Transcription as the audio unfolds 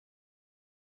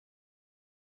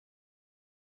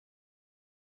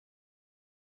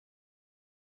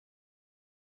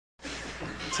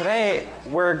Today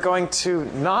we're going to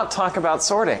not talk about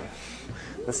sorting.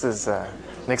 This is an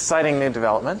exciting new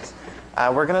development.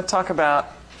 We're going to talk about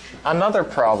another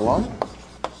problem,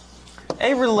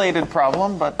 a related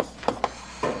problem, but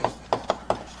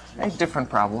a different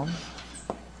problem.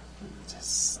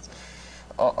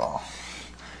 Uh-oh.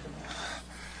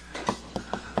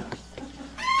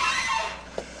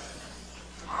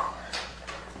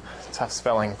 Tough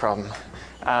spelling problem.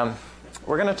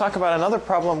 We're going to talk about another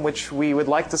problem which we would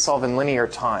like to solve in linear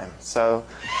time. So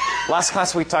last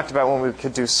class we talked about when we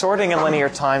could do sorting in linear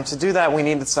time. To do that we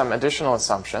needed some additional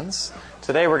assumptions.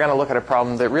 Today we're going to look at a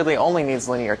problem that really only needs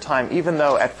linear time, even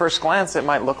though at first glance it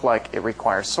might look like it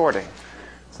requires sorting.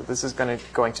 So this is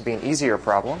going to be an easier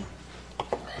problem.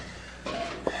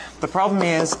 The problem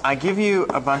is I give you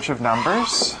a bunch of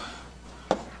numbers.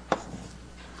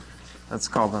 Let's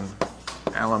call them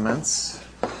elements.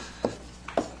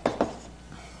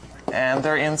 And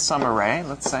they're in some array,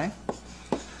 let's say.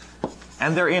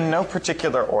 And they're in no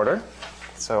particular order,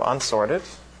 so unsorted.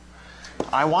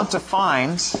 I want to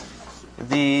find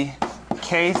the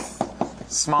kth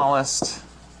smallest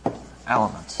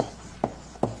element.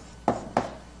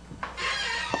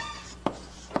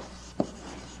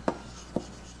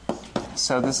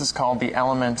 So this is called the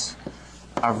element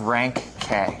of rank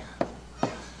k.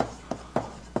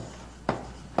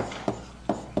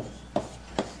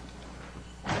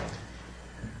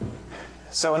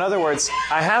 So in other words,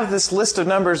 I have this list of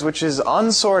numbers which is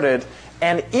unsorted,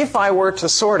 and if I were to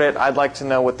sort it, I'd like to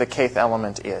know what the kth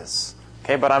element is.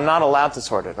 Okay, but I'm not allowed to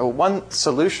sort it. One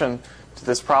solution to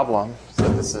this problem, so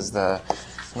this is the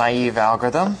naive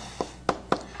algorithm,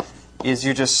 is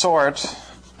you just sort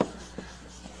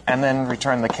and then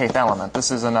return the kth element.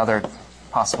 This is another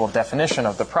possible definition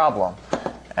of the problem,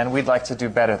 and we'd like to do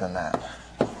better than that.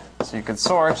 So you could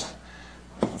sort,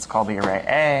 let's call the array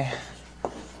A,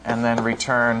 and then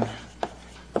return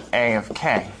A of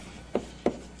k.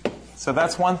 So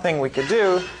that's one thing we could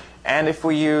do, and if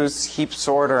we use heap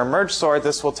sort or merge sort,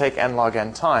 this will take n log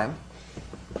n time.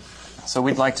 So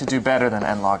we'd like to do better than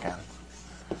n log n,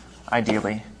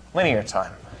 ideally linear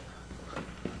time.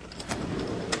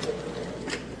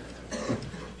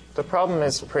 The problem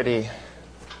is pretty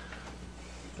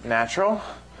natural,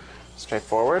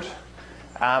 straightforward.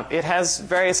 It has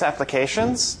various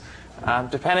applications.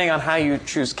 Depending on how you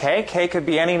choose k, k could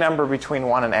be any number between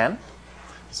 1 and n.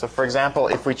 So for example,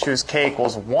 if we choose k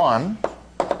equals 1,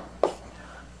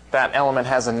 that element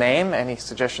has a name. Any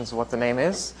suggestions of what the name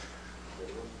is?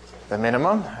 The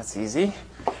minimum. That's easy.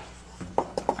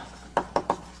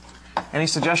 Any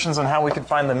suggestions on how we could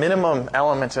find the minimum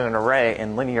element in an array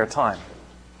in linear time?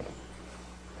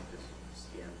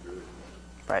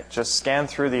 Right, just scan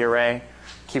through the array,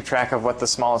 keep track of what the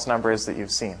smallest number is that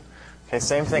you've seen. Okay,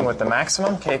 same thing with the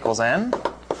maximum, k equals n.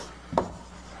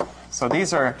 So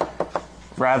these are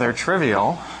rather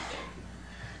trivial.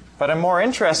 But a more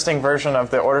interesting version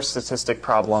of the order statistic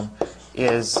problem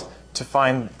is to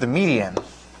find the median.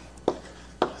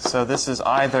 So this is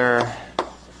either,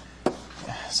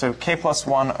 so k plus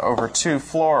 1 over 2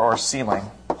 floor or ceiling.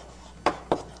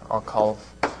 I'll call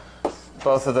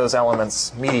both of those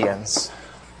elements medians.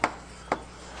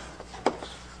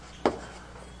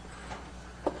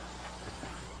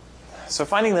 So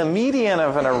finding the median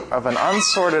of an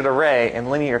unsorted array in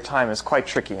linear time is quite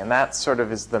tricky, and that sort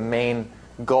of is the main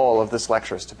goal of this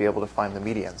lecture, is to be able to find the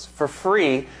medians. For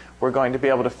free, we're going to be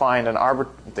able to find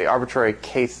the arbitrary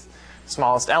kth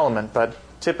smallest element, but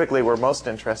typically we're most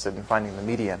interested in finding the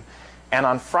median. And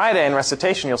on Friday in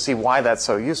recitation, you'll see why that's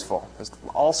so useful. There's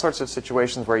all sorts of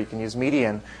situations where you can use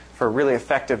median for really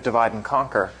effective divide and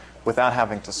conquer without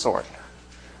having to sort.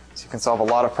 So you can solve a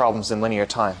lot of problems in linear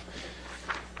time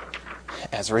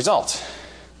as a result.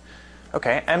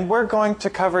 Okay, and we're going to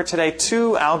cover today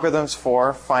two algorithms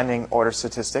for finding order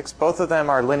statistics. Both of them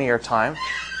are linear time.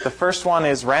 The first one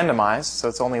is randomized, so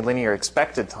it's only linear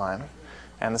expected time.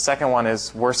 And the second one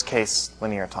is worst case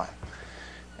linear time.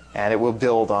 And it will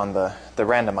build on the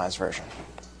randomized version.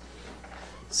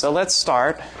 So let's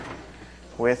start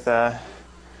with a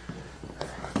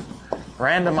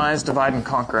randomized divide and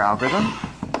conquer algorithm.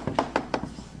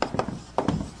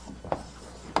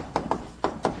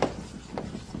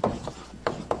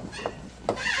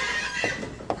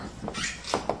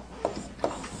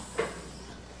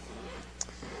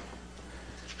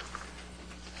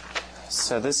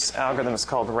 So this algorithm is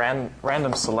called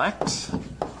random select.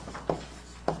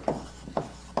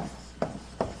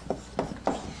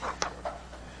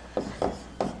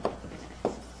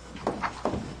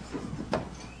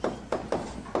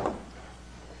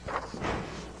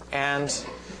 And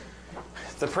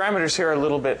the parameters here are a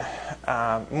little bit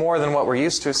more than what we're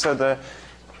used to. So the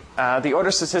the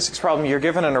order statistics problem, you're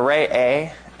given an array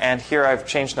A, and here I've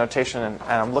changed notation, and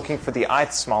I'm looking for the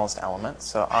ith smallest element.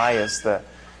 So I is the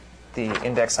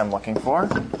index I'm looking for.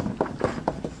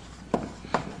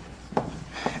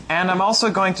 And I'm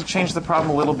also going to change the problem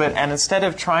a little bit, and instead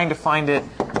of trying to find it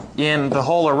in the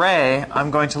whole array,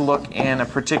 I'm going to look in a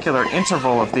particular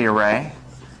interval of the array,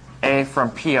 A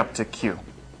from P up to Q.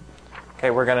 Okay,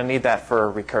 we're going to need that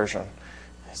for recursion.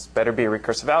 It's better be a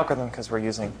recursive algorithm because we're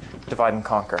using divide and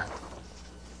conquer.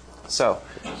 So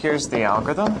here's the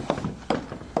algorithm.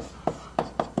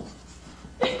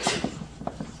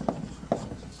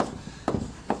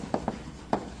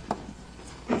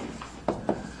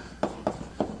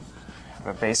 Have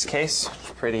a base case,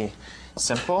 pretty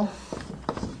simple.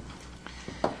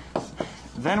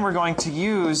 Then we're going to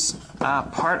use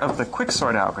part of the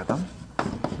quicksort algorithm,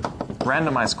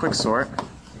 randomized quicksort.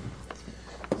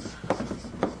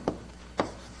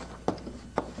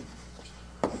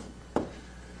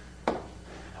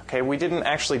 Okay, we didn't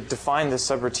actually define this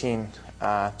subroutine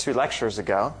 2 lectures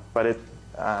ago, but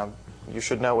you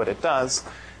should know what it does,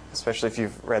 especially if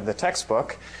you've read the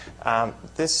textbook.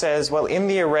 This says, well, in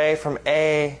the array from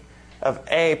of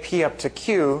A, P up to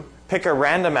Q, pick a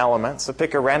random element, so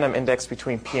pick a random index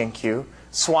between P and Q,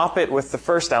 swap it with the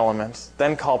first element,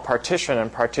 then call partition,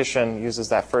 and partition uses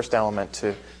that first element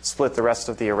to split the rest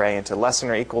of the array into less than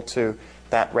or equal to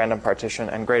that random partition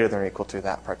and greater than or equal to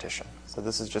that partition. So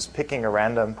this is just picking a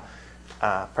random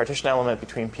partition element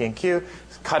between P and Q,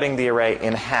 cutting the array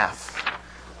in half,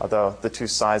 although the 2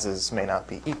 sizes may not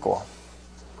be equal.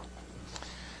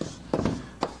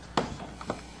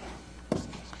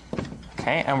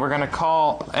 Okay, and we're going to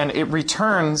call, and it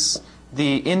returns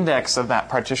the index of that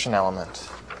partition element,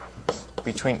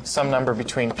 between some number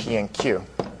between P and Q.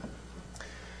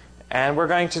 And we're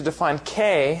going to define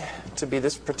K to be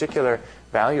this particular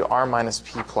value, r minus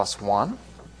P plus 1.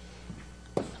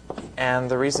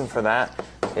 And the reason for that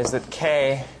is that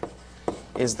K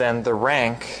is then the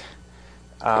rank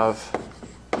of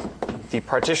the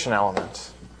partition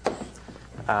element.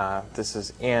 This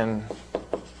is in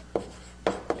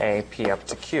A, P up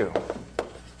to Q.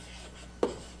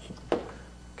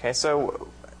 Okay, so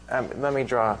let me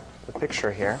draw the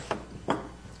picture here.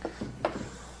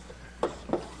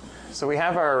 So we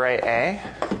have our array A.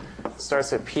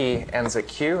 Starts at P, ends at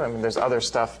Q. I mean, there's other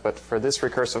stuff, but for this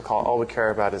recursive call, all we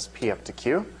care about is P up to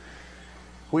Q.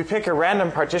 We pick a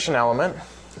random partition element,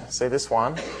 say this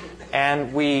one,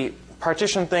 and we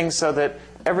partition things so that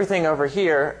everything over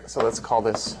here, so let's call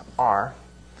this R,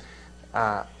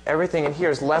 everything in here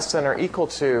is less than or equal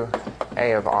to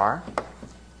A of R,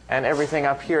 and everything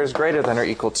up here is greater than or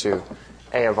equal to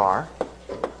A of R.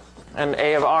 And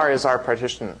A of R is our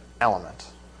partition element.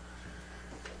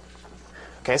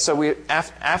 Okay, so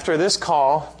after this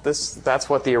call, that's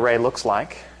what the array looks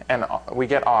like. And we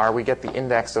get R, we get the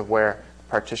index of where the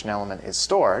partition element is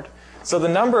stored. So the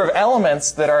number of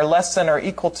elements that are less than or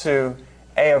equal to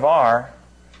A of R,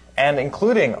 and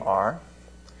including R,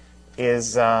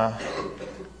 is R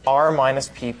minus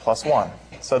P plus 1.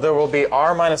 So there will be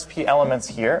R minus P elements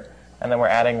here, and then we're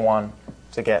adding 1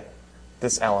 to get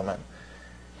this element.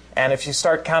 And if you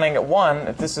start counting at 1,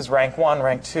 if this is rank 1,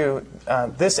 rank 2,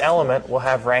 this element will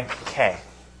have rank K.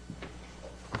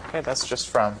 Okay, that's just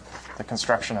from the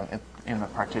construction of it in the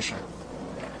partition.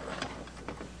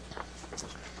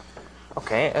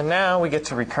 Okay, and now we get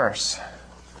to recurse.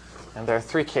 And there are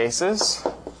 3 cases.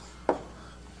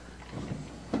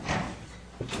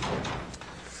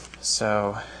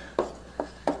 So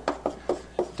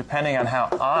depending on how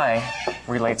I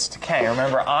relates to K.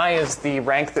 Remember, I is the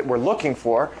rank that we're looking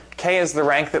for. K is the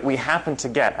rank that we happen to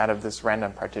get out of this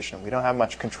random partition. We don't have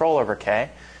much control over K.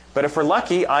 But if we're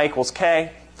lucky, I equals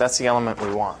K, that's the element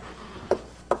we want.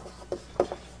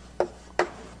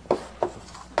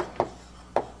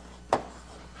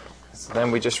 So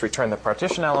then we just return the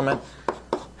partition element.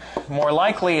 More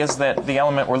likely is that the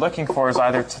element we're looking for is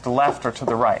either to the left or to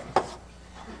the right.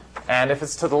 And if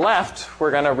it's to the left,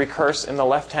 we're going to recurse in the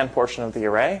left-hand portion of the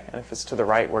array. And if it's to the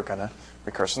right, we're going to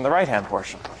recurse in the right-hand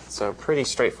portion. So pretty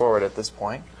straightforward at this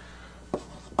point.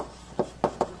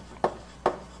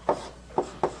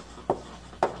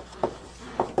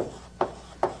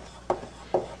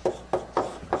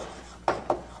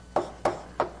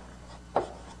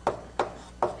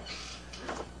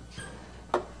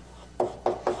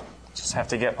 Just have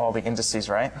to get all the indices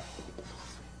right.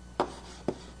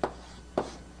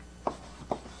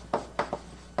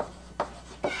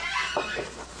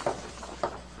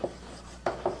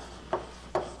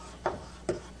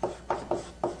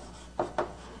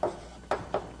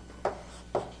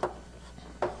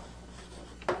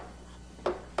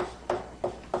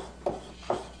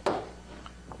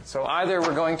 So either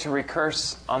we're going to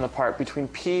recurse on the part between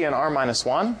p and r minus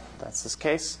 1. That's this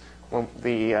case. Well,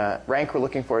 the rank we're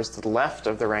looking for is to the left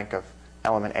of the rank of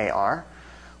element AR.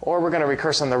 Or we're going to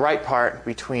recurse on the right part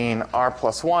between r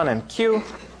plus 1 and q.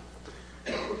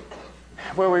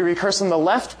 Where we recurse on the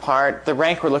left part, the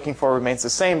rank we're looking for remains the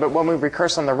same. But when we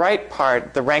recurse on the right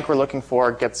part, the rank we're looking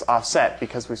for gets offset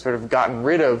because we've sort of gotten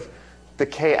rid of the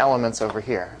k elements over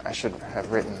here. I should have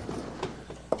written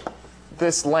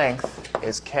this length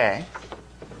is k.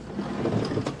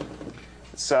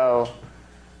 So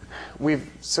we've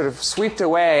sort of swept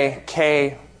away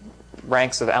k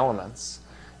ranks of elements.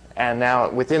 And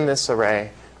now within this array,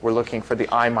 we're looking for the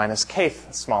I minus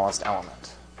kth smallest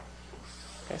element.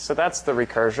 Okay, so that's the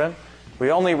recursion. We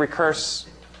only recurse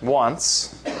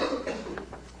once. I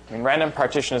mean, random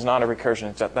partition is not a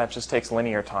recursion. That just takes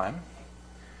linear time.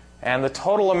 And the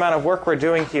total amount of work we're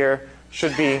doing here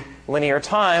should be linear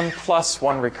time plus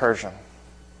one recursion.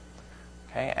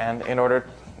 Okay, and in order,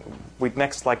 we'd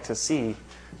next like to see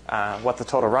what the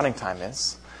total running time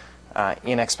is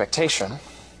in expectation.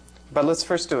 But let's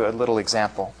first do a little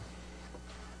example.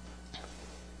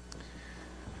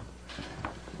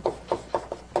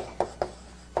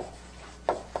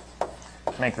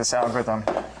 Make this algorithm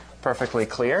perfectly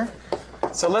clear.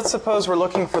 So let's suppose we're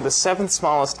looking for the seventh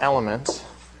smallest element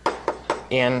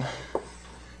in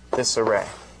this array.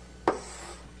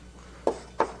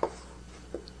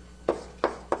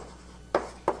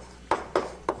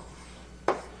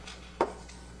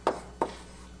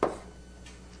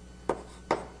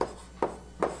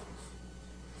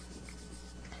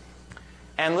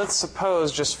 And let's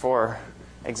suppose, just for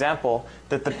example,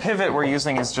 that the pivot we're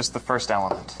using is just the first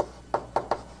element.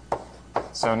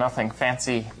 So nothing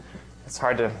fancy. It's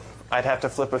hard to, I'd have to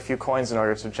flip a few coins in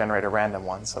order to generate a random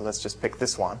one. So let's just pick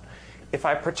this one. If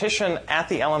I partition at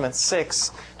the element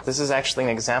 6, this is actually an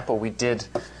example we did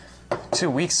 2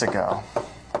 weeks ago.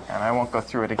 And I won't go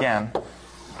through it again,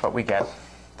 but we get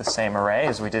the same array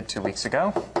as we did 2 weeks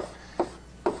ago.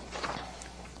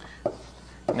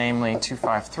 Namely 2,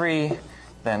 5, 3,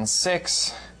 then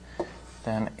 6,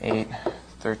 then 8,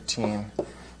 13,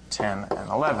 10, and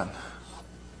 11.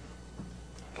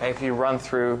 Okay, if you run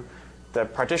through the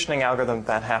partitioning algorithm,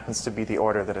 that happens to be the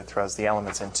order that it throws the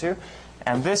elements into.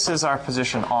 And this is our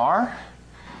position R.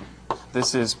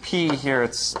 This is P here,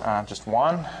 it's just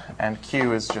 1, and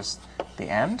Q is just the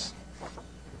end.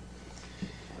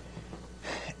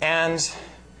 And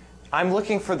I'm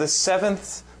looking for the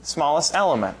seventh smallest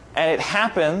element. And it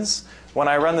happens, when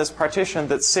I run this partition,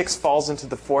 that 6 falls into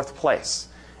the fourth place.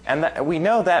 And we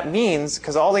know that means,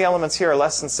 because all the elements here are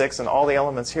less than 6 and all the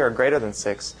elements here are greater than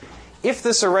 6, if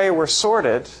this array were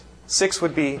sorted, 6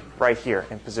 would be right here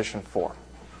in position 4.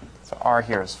 So R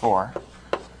here is 4.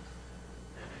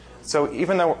 So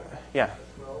even though, yeah.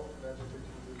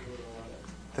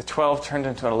 The 12 turned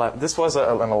into an 11. This was an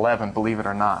 11, believe it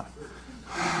or not.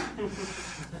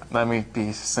 Let me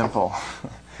be simple.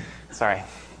 Sorry.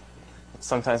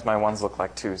 Sometimes my 1s look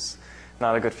like 2s.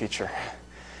 Not a good feature.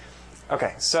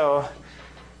 Okay, so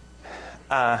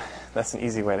that's an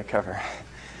easy way to cover.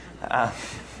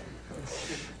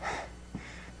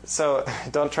 So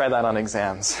don't try that on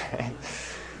exams.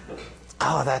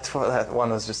 Oh, that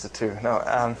one was just a 2.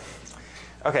 No.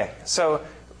 Okay, so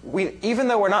even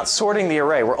though we're not sorting the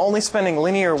array, we're only spending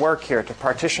linear work here to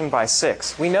partition by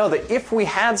 6. We know that if we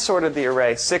had sorted the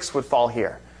array, 6 would fall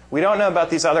here. We don't know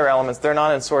about these other elements. They're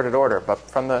not in sorted order. But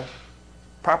from the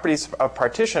properties of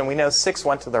partition, we know 6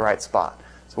 went to the right spot.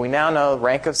 So we now know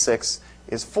rank of 6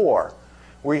 is 4.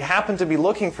 We happen to be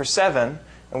looking for 7,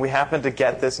 and we happen to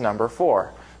get this number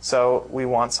 4. So we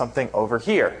want something over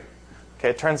here. Okay,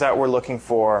 it turns out we're looking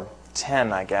for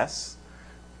 10, I guess.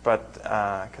 But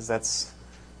because that's,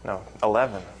 no,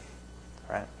 11,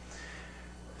 right?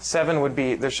 7 would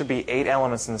be, there should be 8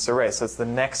 elements in this array, so it's the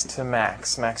next to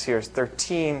max. Max here is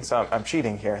 13, so I'm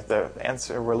cheating here. The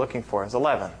answer we're looking for is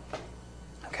 11.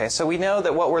 Okay, so we know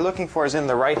that what we're looking for is in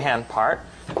the right-hand part,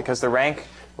 because the rank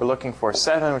we're looking for is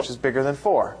 7, which is bigger than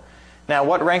 4. Now,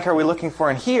 what rank are we looking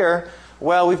for in here?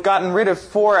 Well, we've gotten rid of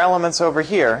 4 elements over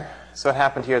here. So it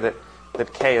happened here that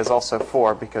k is also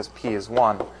 4, because p is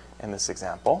 1 in this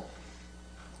example.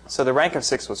 So the rank of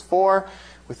 6 was 4.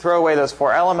 We throw away those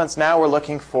 4 elements. Now we're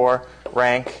looking for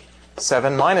rank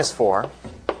 7 minus 4,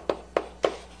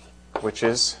 which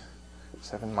is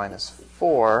 7 minus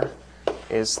 4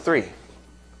 is 3.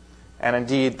 And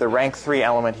indeed, the rank 3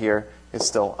 element here is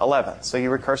still 11. So you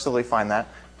recursively find that.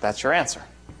 That's your answer.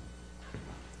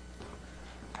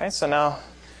 Okay, so now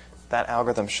that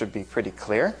algorithm should be pretty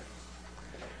clear.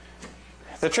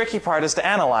 The tricky part is to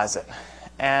analyze it.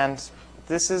 And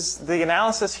the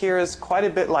analysis here is quite a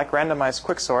bit like randomized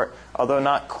quicksort, although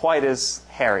not quite as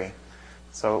hairy.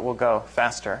 So it will go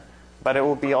faster. But it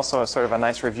will be also a sort of a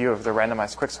nice review of the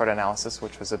randomized quicksort analysis,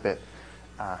 which was a bit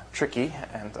tricky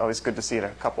and always good to see it a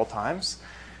couple times.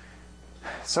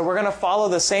 So we're going to follow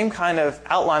the same kind of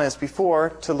outline as before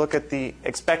to look at the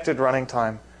expected running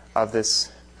time of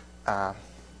this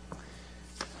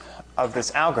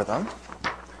algorithm.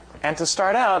 And to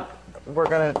start out, we're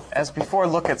going to, as before,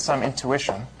 look at some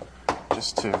intuition,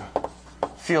 just to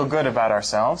feel good about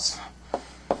ourselves.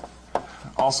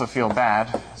 Also feel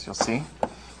bad, as you'll see.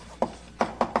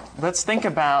 Let's think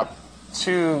about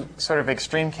two sort of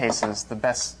extreme cases,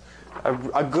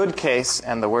 a good case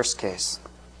and the worst case.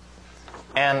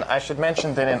 And I should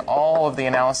mention that in all of the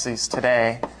analyses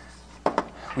today,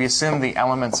 we assume the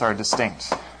elements are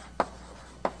distinct.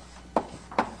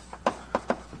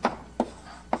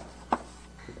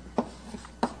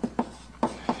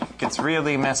 It gets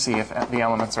really messy if the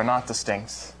elements are not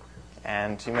distinct.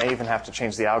 And you may even have to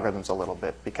change the algorithms a little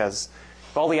bit, because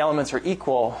if all the elements are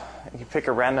equal and you pick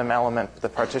a random element, the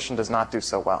partition does not do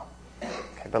so well.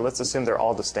 Okay, but let's assume they're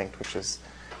all distinct, which is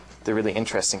the really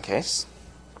interesting case.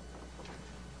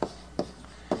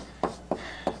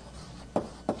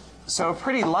 So a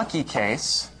pretty lucky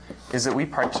case is that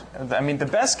the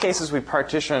best case is we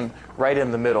partition right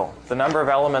in the middle. The number of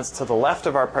elements to the left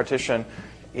of our partition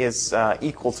is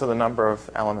equal to the number of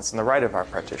elements on the right of our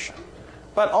partition.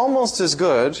 But almost as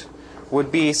good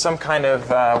would be some kind of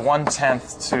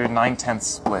 1/10 to 9/10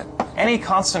 split. Any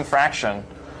constant fraction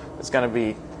is going to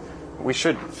be, we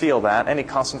should feel that, any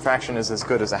constant fraction is as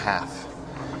good as a half.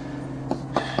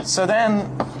 So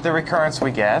then the recurrence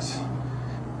we get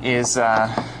is,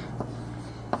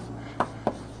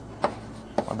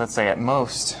 let's say at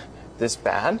most this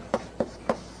bad.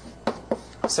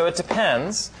 So it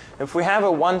depends. If we have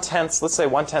a 1/10, let's say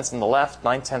 1/10 on the left,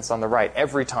 9/10 on the right,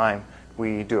 every time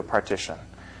we do a partition.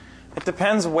 It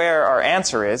depends where our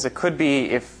answer is. It could be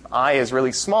if I is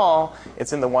really small,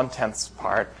 it's in the 1/10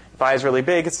 part. If I is really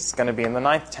big, it's going to be in the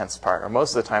 9/10 part, or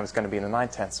most of the time it's going to be in the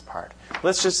 9/10 part.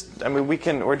 Let's just,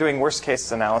 we're doing worst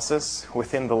case analysis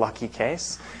within the lucky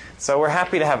case. So we're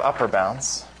happy to have upper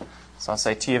bounds. So I'll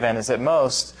say T of n is at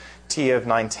most T of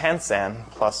 9/10 n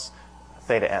plus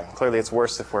theta n. Clearly it's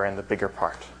worse if we're in the bigger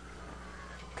part.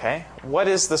 Okay? What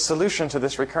is the solution to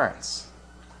this recurrence?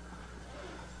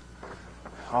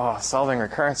 Oh, solving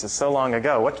recurrence is so long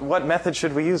ago. What method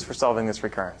should we use for solving this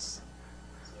recurrence?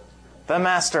 The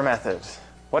master method.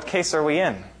 What case are we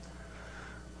in?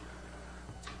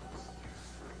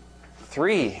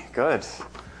 3. Good.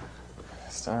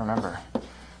 Still remember.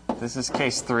 This is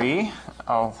case 3.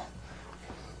 I'll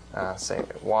say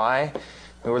y.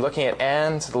 We were looking at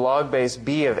n to the log base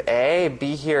b of a.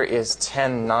 b here is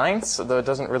 10/9, although it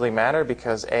doesn't really matter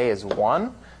because a is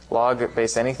 1. Log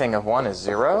base anything of 1 is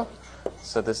 0.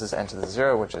 So this is n to the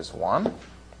 0, which is 1.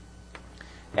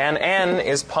 And n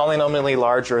is polynomially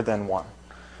larger than 1.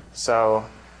 So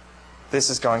this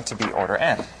is going to be order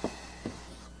n.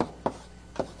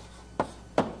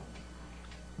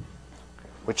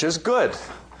 Which is good.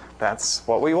 That's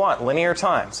what we want, linear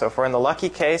time. So if we're in the lucky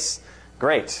case,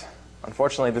 great.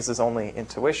 Unfortunately, this is only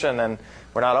intuition, and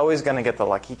we're not always going to get the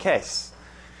lucky case.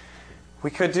 We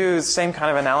could do the same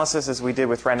kind of analysis as we did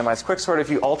with randomized quicksort.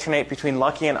 If you alternate between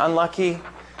lucky and unlucky,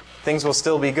 things will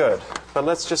still be good. But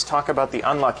let's just talk about the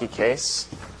unlucky case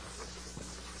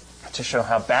to show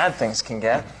how bad things can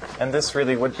get. And this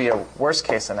really would be a worst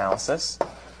case analysis.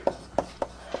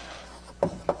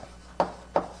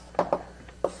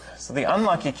 So the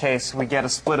unlucky case, we get a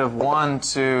split of 1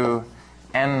 to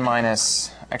n minus,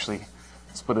 actually,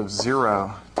 a split of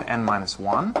 0 to n minus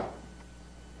 1.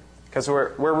 Because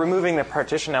we're removing the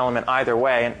partition element either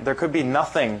way, and there could be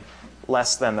nothing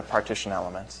less than the partition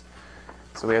element.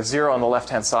 So we have 0 on the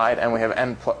left-hand side, and we have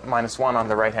n minus 1 on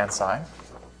the right-hand side.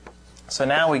 So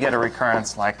now we get a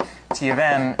recurrence like T of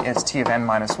n is T of n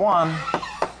minus 1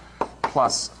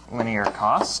 plus linear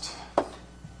cost.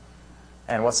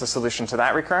 And what's the solution to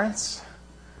that recurrence?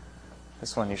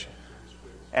 This one you should,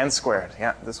 n squared.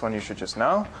 Yeah, this one you should just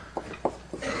know.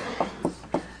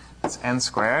 It's n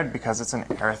squared because it's an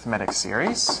arithmetic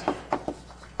series.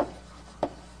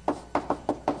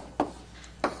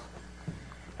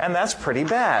 And that's pretty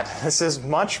bad. This is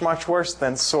much, much worse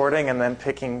than sorting and then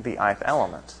picking the ith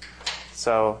element.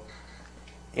 So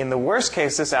in the worst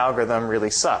case, this algorithm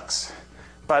really sucks.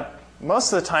 But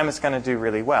most of the time, it's going to do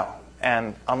really well.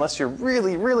 And unless you're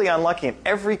really, really unlucky and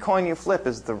every coin you flip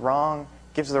is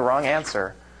gives the wrong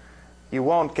answer, you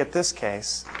won't get this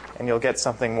case, and you'll get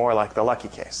something more like the lucky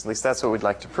case. At least that's what we'd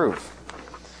like to prove.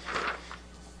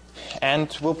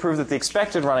 And we'll prove that the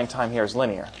expected running time here is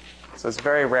linear. So it's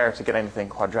very rare to get anything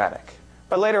quadratic.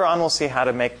 But later on, we'll see how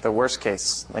to make the worst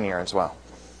case linear as well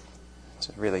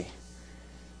to really,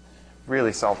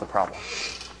 really solve the problem.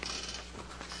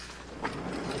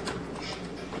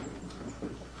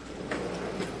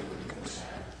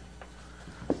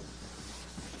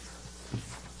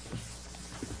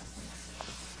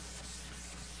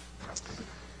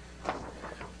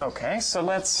 Okay, so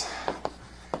let's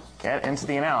get into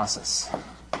the analysis.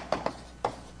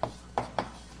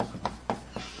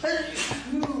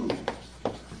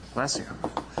 Bless you.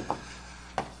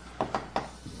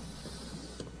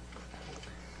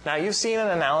 Now, you've seen an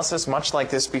analysis much like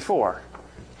this before.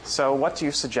 So what do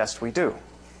you suggest we do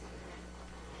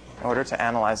in order to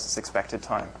analyze this expected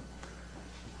time?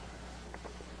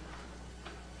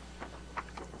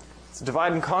 It's a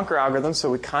divide and conquer algorithm, so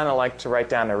we kind of like to write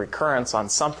down a recurrence on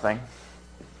something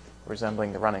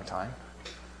resembling the running time.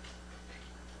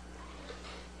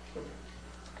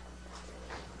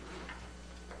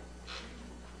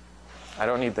 I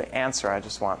don't need the answer. I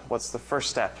just want what's the first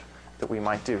step that we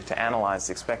might do to analyze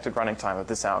the expected running time of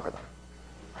this algorithm.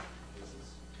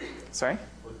 Sorry?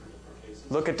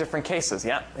 Look at different cases.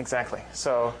 Yeah, exactly.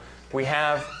 So we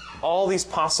have all these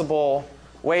possible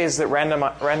ways that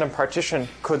random partition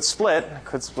could split.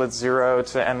 Could split 0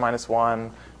 to n minus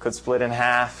 1, could split in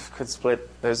half, could split,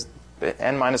 there's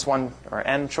n minus 1 or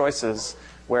n choices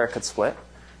where it could split.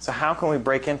 So how can we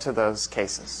break into those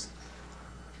cases?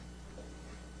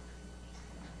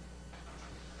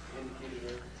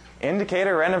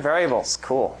 Indicator random variables.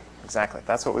 Cool. Exactly.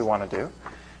 That's what we want to do.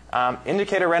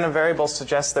 Indicator random variables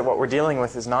suggests that what we're dealing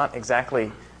with is not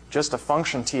exactly just a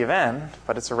function t of n,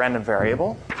 but it's a random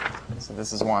variable. So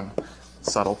this is one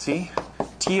subtlety.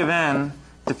 T of n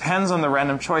depends on the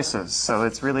random choices, so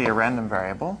it's really a random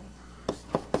variable.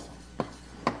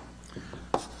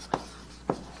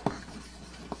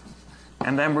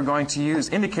 And then we're going to use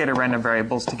indicator random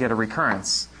variables to get a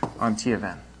recurrence on t of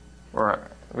n. Or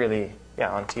really,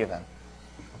 yeah, on t of n.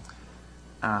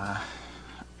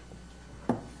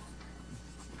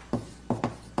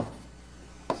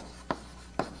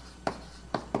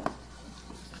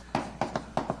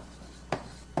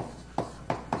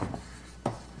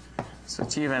 So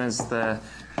t of n is the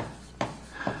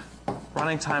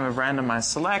running time of randomized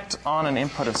select on an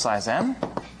input of size n.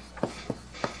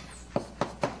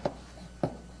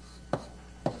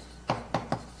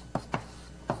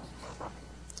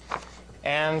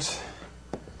 And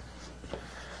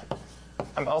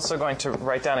I'm also going to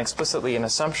write down explicitly an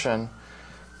assumption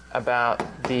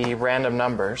about the random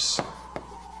numbers.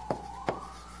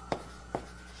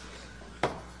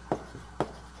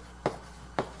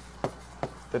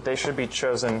 That they should be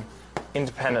chosen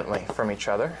independently from each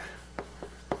other.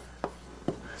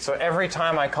 So every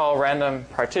time I call random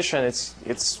partition,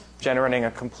 it's generating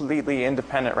a completely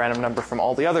independent random number from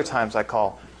all the other times I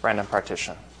call random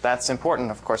partition. That's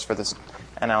important, of course, for this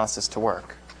analysis to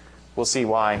work. We'll see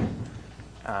why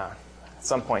at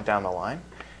some point down the line.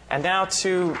 And now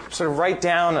to sort of write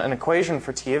down an equation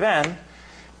for t of n,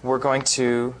 we're going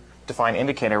to define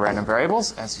indicator random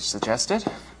variables, as you suggested.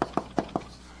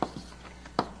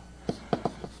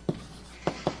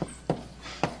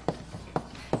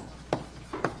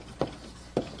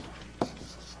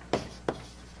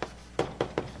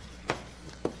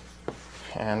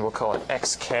 And we'll call it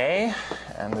xk,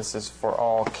 and this is for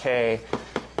all k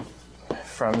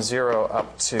from 0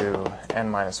 up to n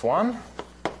minus 1.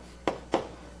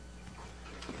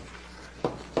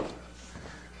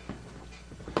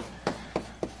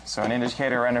 So an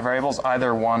indicator random variable is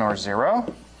either 1 or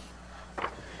 0.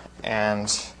 And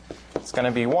it's going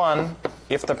to be 1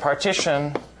 if the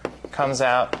partition comes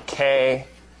out k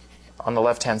on the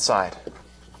left-hand side.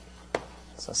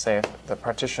 So say if the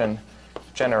partition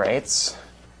generates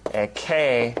a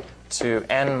k to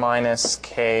n minus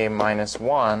k minus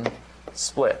 1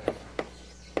 split.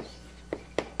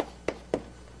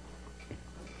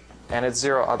 And it's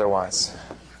 0 otherwise.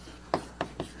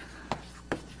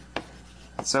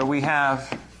 So we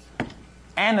have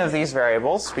n of these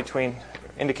variables between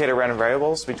indicator random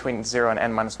variables between 0 and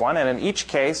n minus 1. And in each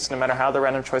case, no matter how the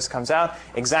random choice comes out,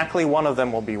 exactly one of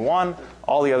them will be 1.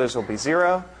 All the others will be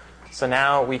 0. So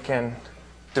now we can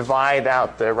divide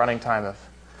out the running time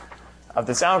of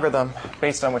this algorithm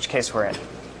based on which case we're in.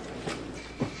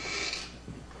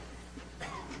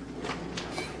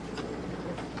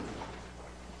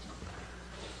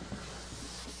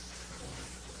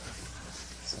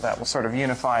 So that will sort of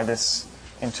unify this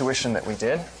intuition that we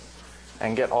did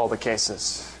and get all the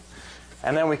cases.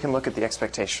 And then we can look at the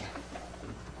expectation.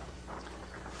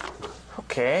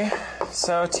 Okay,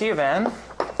 so t of n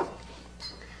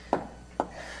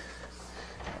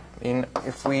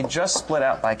if we just split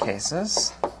out by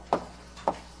cases,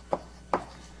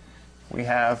 we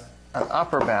have an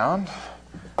upper bound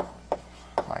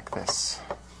like this.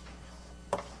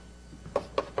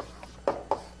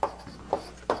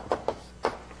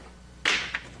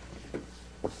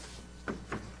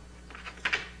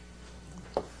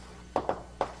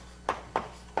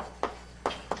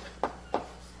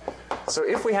 So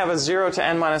if we have a 0 to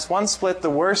n minus 1 split, the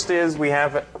worst is we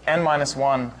have n minus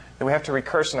 1 that we have to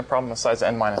recurse in a problem of size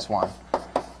n minus 1.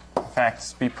 In fact,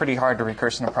 it'd be pretty hard to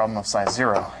recurse in a problem of size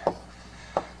 0.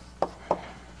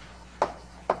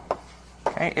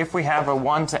 Okay, if we have a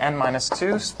 1 to n minus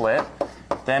 2 split,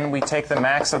 then we take the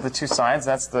max of the two sides.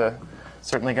 That's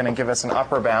certainly going to give us an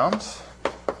upper bound.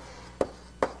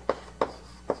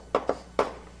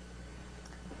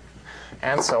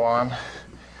 And so on.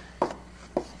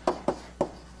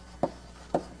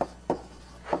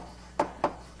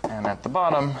 And at the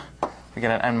bottom, we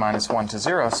get an n minus 1 to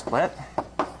 0 split.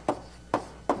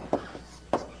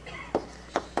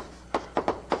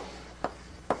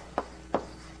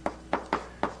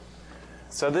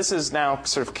 So this is now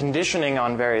sort of conditioning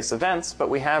on various events, but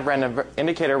we have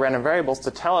indicator random variables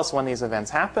to tell us when these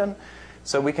events happen.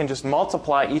 So we can just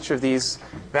multiply each of these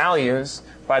values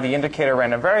by the indicator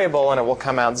random variable, and it will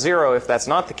come out 0 if that's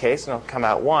not the case, and it will come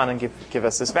out 1 and give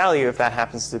us this value if that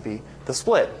happens to be the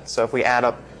split. So if we add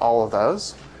up all of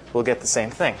those, we'll get the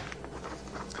same thing.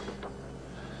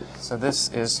 So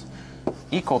this is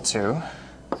equal to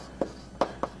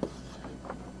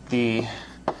the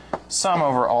sum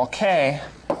over all k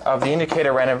of the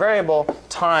indicator random variable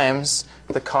times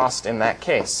the cost in that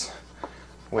case,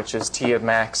 which is t of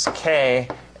max k,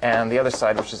 and the other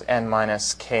side, which is n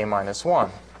minus k minus 1,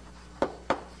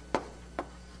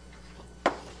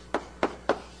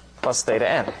 plus theta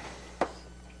n.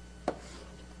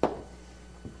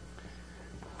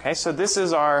 Okay, so this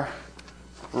is our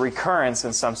recurrence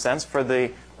in some sense for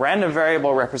the random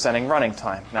variable representing running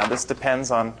time. Now this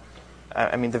depends on,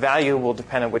 the value will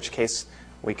depend on which case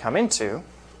we come into.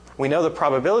 We know the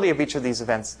probability of each of these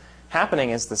events happening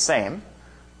is the same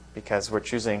because we're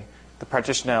choosing the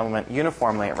partition element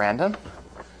uniformly at random.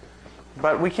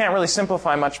 But we can't really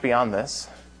simplify much beyond this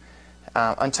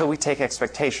until we take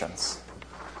expectations.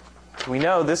 We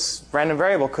know this random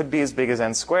variable could be as big as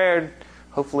n squared.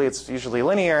 Hopefully it's usually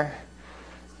linear.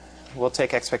 We'll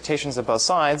take expectations of both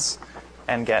sides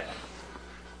and get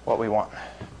what we want.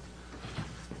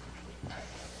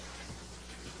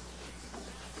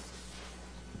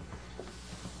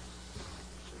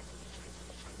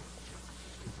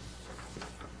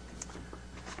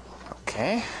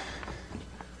 Okay.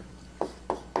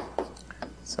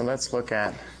 So let's look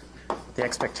at the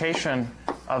expectation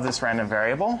of this random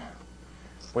variable,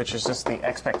 which is just the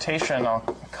expectation. I'll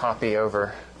copy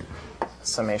over the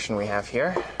summation we have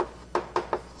here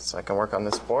so I can work on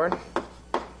this board.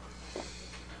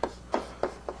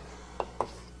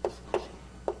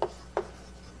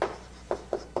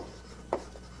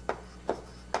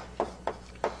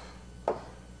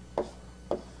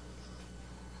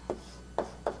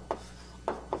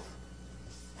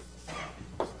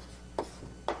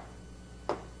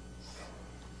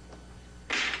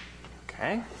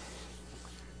 Okay.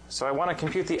 So I want to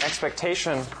compute the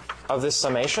expectation of this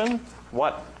summation.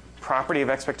 What property of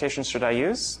expectation should I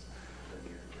use?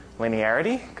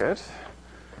 Linearity. Good.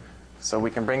 So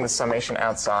we can bring the summation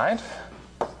outside.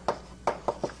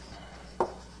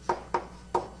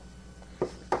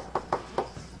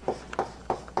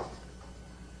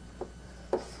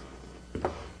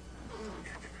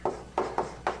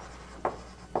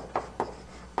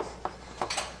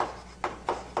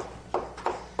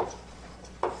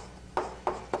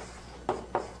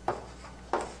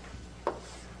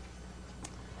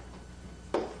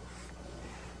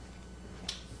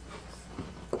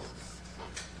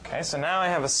 Okay, so now I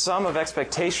have a sum of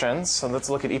expectations. So let's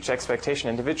look at each expectation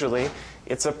individually.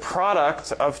 It's a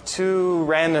product of two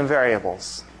random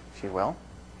variables, if you will.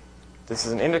 This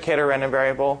is an indicator random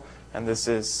variable, and this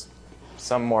is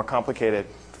some more complicated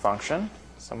function,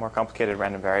 some more complicated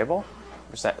random variable,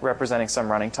 representing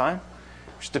some running time,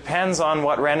 which depends on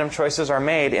what random choices are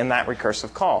made in that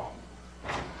recursive call.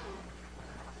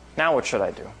 Now what should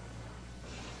I do?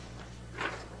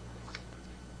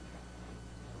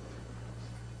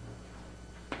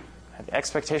 The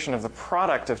expectation of the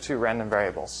product of two random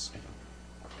variables.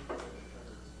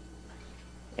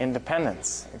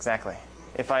 Independence, exactly.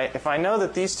 If I know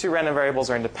that these two random variables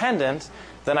are independent,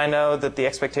 then I know that the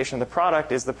expectation of the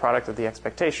product is the product of the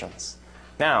expectations.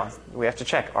 Now, we have to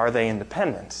check, are they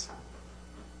independent?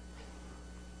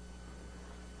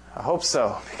 I hope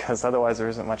so, because otherwise there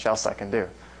isn't much else I can do.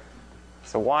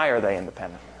 So why are they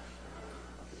independent?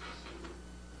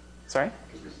 Sorry?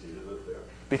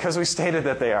 Because we stated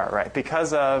that they are, right.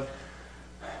 Because of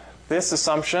this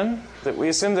assumption that we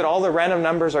assume that all the random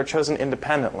numbers are chosen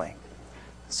independently.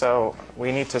 So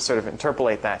we need to sort of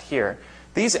interpolate that here.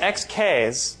 These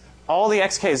xk's, all the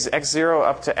xk's, x0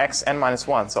 up to xn minus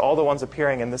 1, so all the ones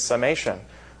appearing in this summation,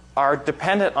 are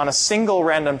dependent on a single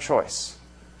random choice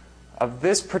of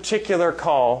this particular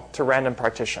call to random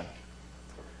partition.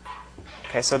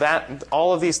 Okay, so that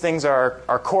all of these things are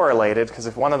correlated, because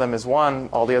if one of them is 1,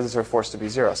 all the others are forced to be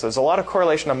 0. So there's a lot of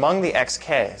correlation among the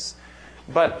xk's.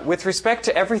 But with respect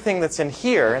to everything that's in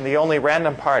here, and the only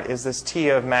random part is this t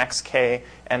of max k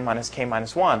n minus k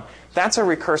minus 1, that's a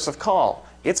recursive call.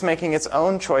 It's making its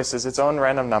own choices, its own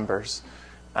random numbers.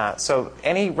 So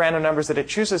any random numbers that it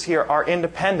chooses here are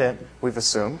independent, we've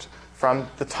assumed, from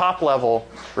the top level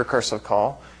recursive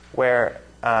call, where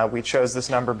we chose this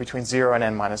number between 0 and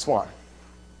n minus 1.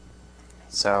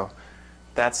 So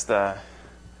that's the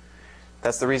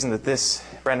reason that this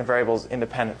random variable is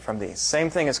independent from these. Same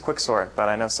thing as quicksort, but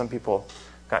I know some people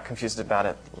got confused about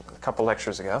it a couple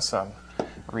lectures ago, so I'm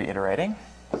reiterating.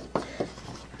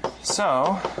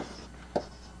 So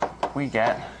we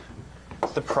get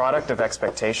the product of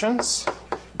expectations,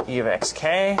 e of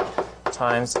xk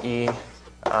times e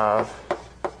of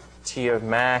t of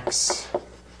max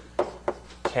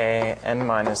k n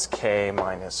minus k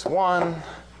minus 1.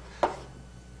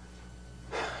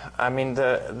 I mean,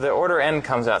 the order n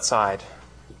comes outside,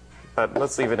 but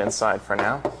let's leave it inside for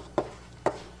now.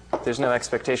 There's no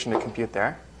expectation to compute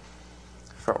there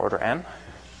for order n.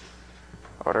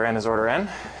 Order n is order n.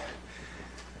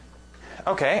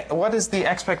 Okay, what is the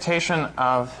expectation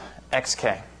of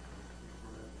xk?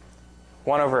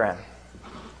 1 over n.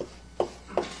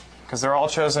 Because they're all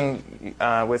chosen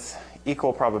with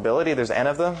equal probability. There's n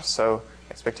of them, so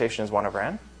expectation is 1 over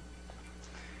n.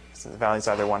 So the value is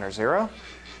either 1 or 0.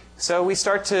 So we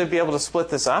start to be able to split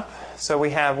this up. So we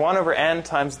have 1 over n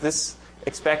times this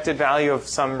expected value of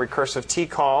some recursive t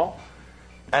call.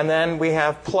 And then we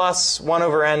have plus 1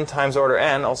 over n times order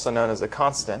n, also known as a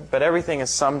constant. But everything is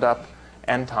summed up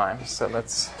n times. So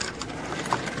let's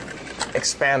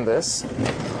expand this.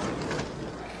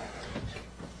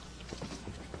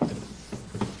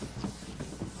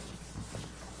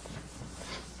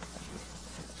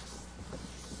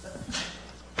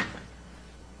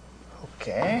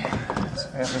 Okay, so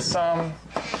we have the sum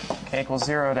k equals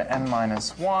 0 to n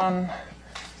minus 1.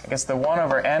 I guess the 1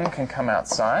 over n can come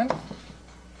outside.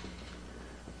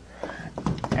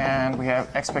 And we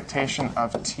have expectation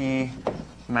of t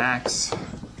max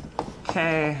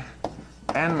k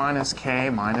n minus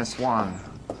k minus 1.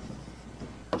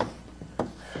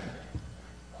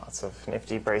 Lots of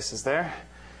nifty braces there.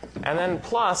 And then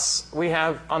plus, we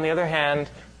have, on the other hand,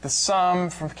 the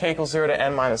sum from k equals 0 to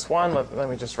n minus 1, let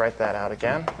me just write that out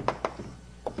again,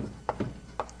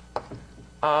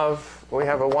 we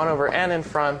have a 1 over n in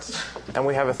front, and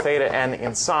we have a theta n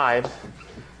inside.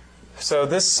 So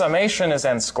this summation is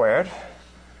n squared,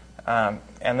 and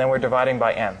then we're dividing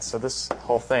by n. So this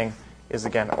whole thing is,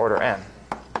 again, order n.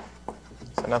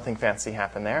 So nothing fancy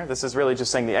happened there. This is really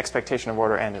just saying the expectation of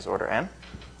order n is order n.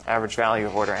 Average value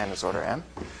of order n is order n.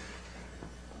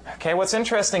 Okay, what's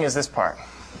interesting is this part.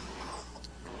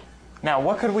 Now,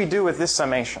 what could we do with this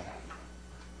summation?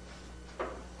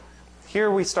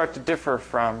 Here we start to differ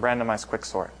from randomized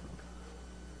quicksort,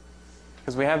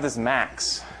 because we have this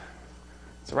max.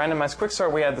 So randomized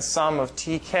quicksort, we had the sum of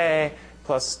tk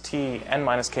plus tn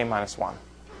minus k minus 1,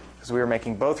 because we were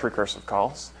making both recursive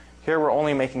calls. Here we're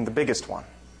only making the biggest one.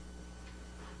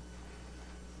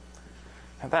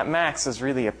 Now, that max is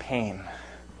really a pain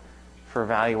for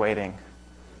evaluating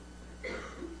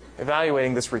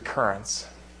this recurrence.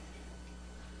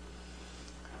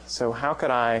 So how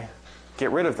could I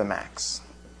get rid of the max?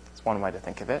 That's one way to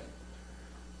think of it.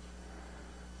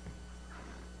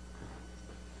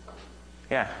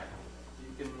 Yeah?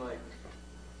 You can,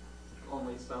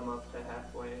 only sum up to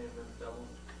halfway and then double.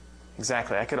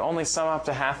 Exactly. I could only sum up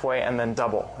to halfway and then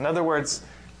double. In other words,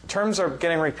 terms are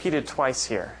getting repeated twice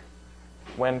here.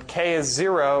 When k is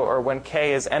 0 or when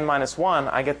k is n minus 1,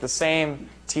 I get the same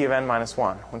t of n minus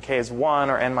 1. When k is 1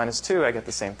 or n minus 2, I get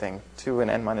the same thing, 2 and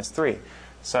n minus 3.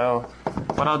 So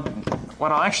what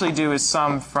I'll actually do is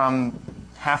sum from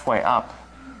halfway up.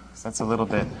 So that's a little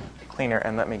bit cleaner.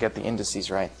 And let me get the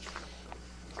indices right.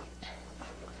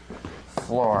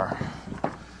 Floor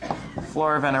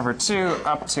of n over 2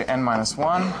 up to n minus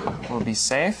 1 will be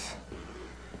safe.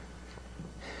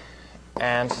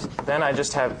 And then I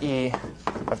just have e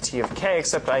of t of k,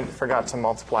 except I forgot to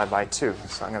multiply by 2.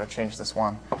 So I'm going to change this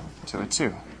 1 to a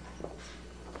 2.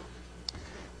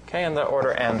 Okay, and the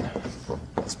order n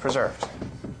is preserved.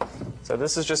 Does So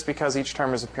this is just because each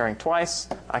term is appearing twice.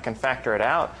 I can factor it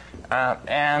out.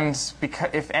 And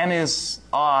if n is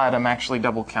odd, I'm actually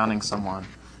double counting someone.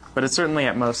 But it's certainly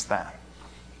at most that.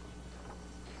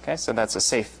 Okay, so that's a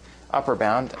safe upper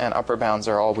bound. And upper bounds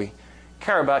are all we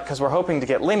care about because we're hoping to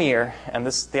get linear. And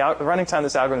the running time of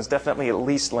this algorithm is definitely at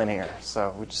least linear.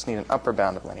 So we just need an upper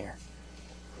bound of linear.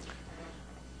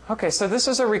 Okay, so this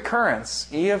is a recurrence.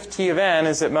 E of t of n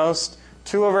is at most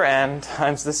 2 over n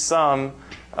times the sum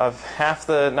of half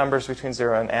the numbers between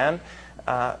 0 and n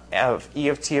of e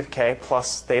of t of k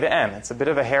plus theta n. It's a bit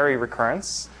of a hairy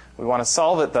recurrence. We want to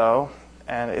solve it, though,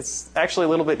 and it's actually a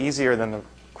little bit easier than the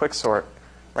quicksort,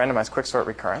 randomized quicksort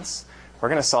recurrence. We're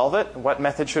going to solve it. What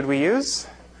method should we use?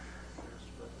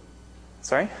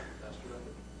 Sorry?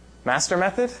 Master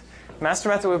method? Master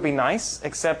method would be nice,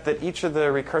 except that each of the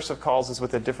recursive calls is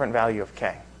with a different value of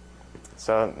k.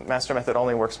 So master method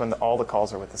only works when all the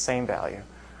calls are with the same value,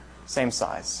 same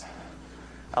size.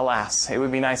 Alas, it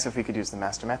would be nice if we could use the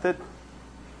master method.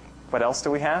 What else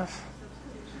do we have?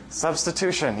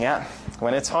 Substitution, yeah.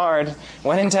 When it's hard,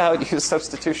 when in doubt, use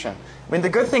substitution. I mean, the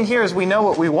good thing here is we know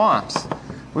what we want.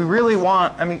 We really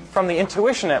want, I mean, from the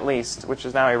intuition at least, which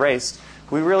is now erased,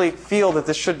 we really feel that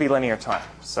this should be linear time.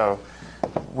 So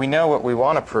we know what we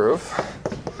want to prove,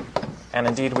 and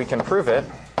indeed we can prove it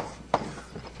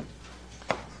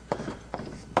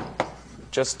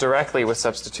just directly with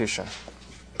substitution.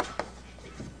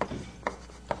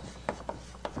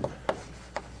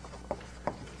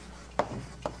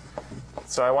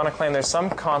 So I want to claim there's some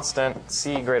constant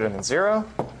c greater than 0,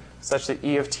 such that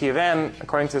e of t of n,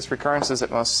 according to this recurrence, is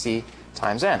at most c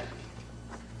times n.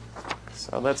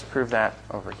 So let's prove that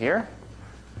over here.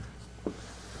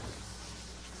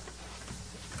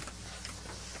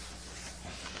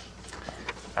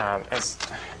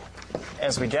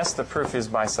 As we guessed, the proof is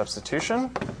by substitution.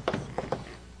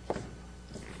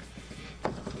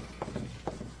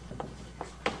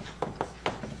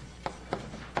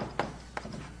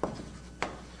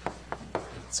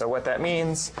 So what that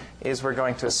means is we're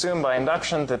going to assume by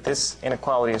induction that this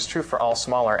inequality is true for all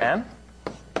smaller n.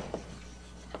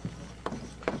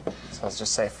 So let's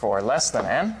just say for less than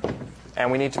n.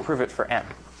 And we need to prove it for n.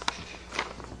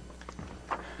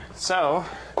 So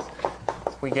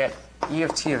we get e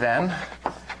of t of n.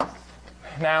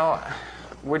 Now,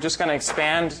 we're just going to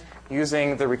expand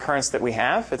using the recurrence that we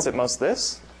have. It's at most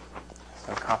this.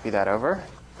 So copy that over.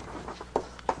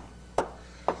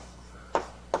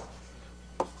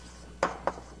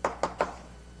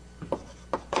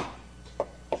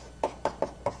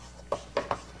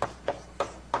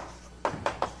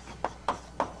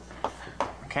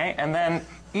 Okay, and then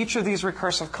each of these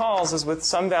recursive calls is with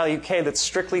some value k that's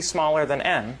strictly smaller than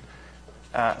n.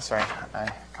 Sorry,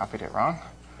 I copied it wrong.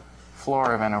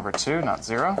 Floor of n over 2, not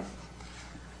 0.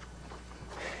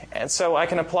 And so I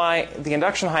can apply the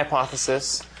induction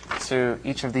hypothesis to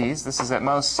each of these. This is at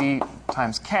most c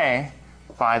times k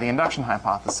by the induction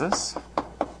hypothesis.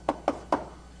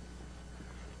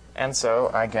 And so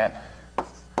I get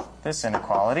this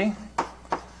inequality.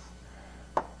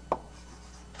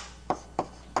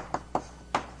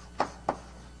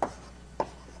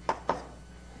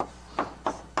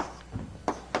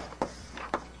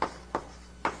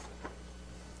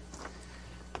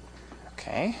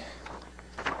 Okay.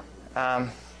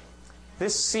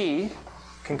 This c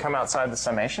can come outside the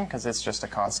summation because it's just a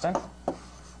constant.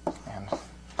 And I'm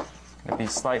going to be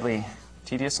slightly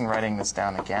tedious in writing this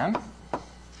down again,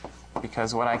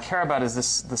 because what I care about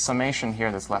is the summation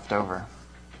here that's left over.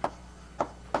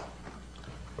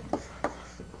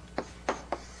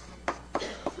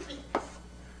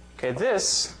 Okay,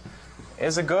 this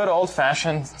is a good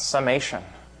old-fashioned summation.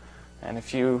 And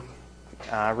if you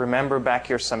remember back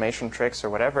your summation tricks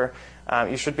or whatever,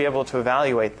 you should be able to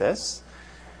evaluate this.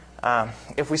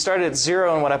 If we started at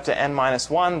 0 and went up to n minus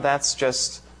 1, that's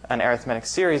just an arithmetic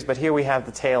series. But here we have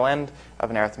the tail end of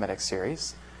an arithmetic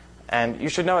series. And you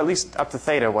should know at least up to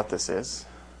theta what this is.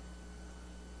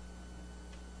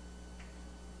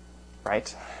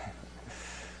 Right?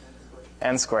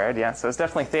 N squared, yeah. So it's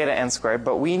definitely theta n squared.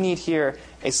 But we need here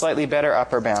a slightly better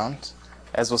upper bound.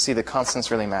 As we'll see, the constants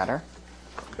really matter.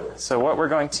 So what we're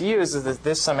going to use is that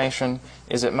this summation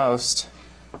is at most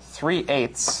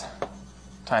 3/8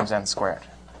 times n squared.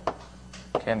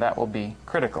 Okay, and that will be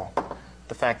critical.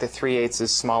 The fact that 3/8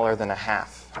 is smaller than a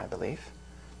half, I believe.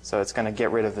 So it's going to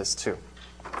get rid of this too.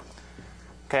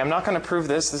 Okay, I'm not going to prove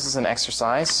this. This is an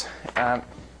exercise.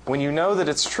 When you know that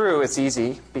it's true, it's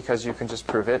easy because you can just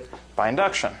prove it by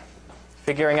induction.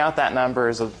 Figuring out that number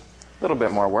is a little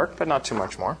bit more work, but not too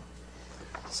much more.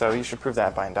 So you should prove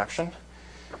that by induction.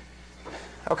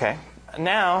 Okay,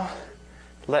 now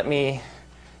let me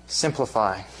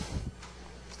simplify.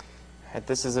 Right,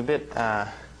 this is a bit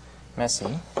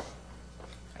messy.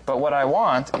 But what I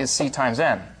want is c times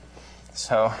n.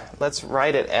 So let's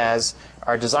write it as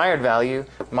our desired value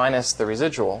minus the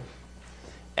residual.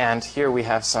 And here we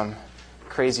have some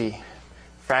crazy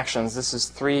fractions. This is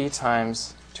 2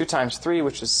 times 3,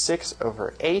 which is 6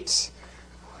 over 8,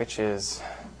 which is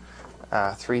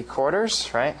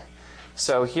 3/4, right?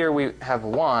 So here we have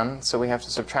 1, so we have to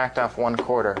subtract off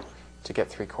 1/4 to get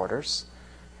 3/4.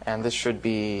 And this should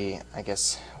be, I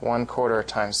guess, 1/4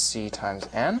 times c times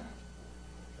n.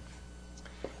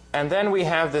 And then we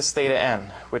have this theta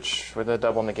n, which with a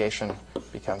double negation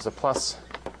becomes a plus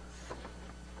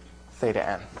theta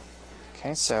n.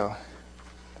 Okay, so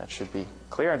that should be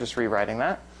clear. I'm just rewriting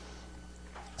that.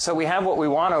 So we have what we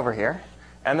want over here.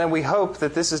 And then we hope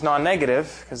that this is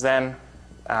non-negative, because then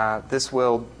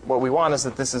what we want is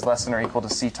that this is less than or equal to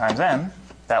c times n.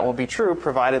 That will be true,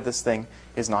 provided this thing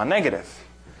is non-negative.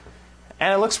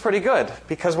 And it looks pretty good,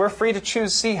 because we're free to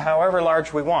choose c however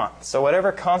large we want. So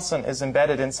whatever constant is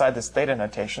embedded inside this theta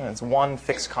notation, it's one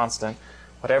fixed constant,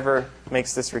 whatever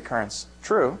makes this recurrence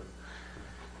true,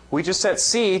 we just set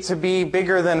c to be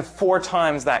bigger than 4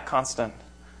 times that constant.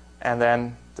 And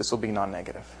then this will be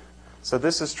non-negative. So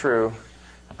this is true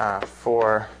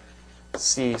for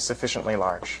c sufficiently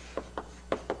large.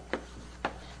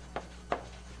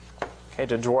 Okay,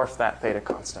 to dwarf that theta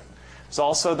constant. There's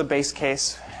also the base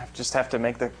case. I just have to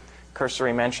make the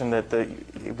cursory mention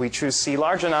that we choose c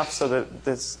large enough so that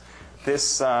this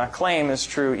claim is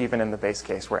true even in the base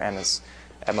case, where n is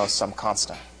at most some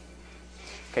constant.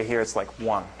 Okay, here it's like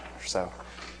 1 or so,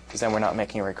 because then we're not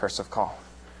making a recursive call.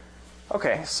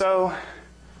 Okay, so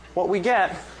what we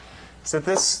get is that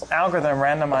this algorithm,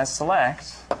 randomized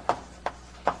select,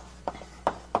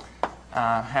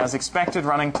 has expected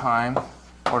running time,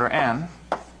 order n,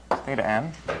 theta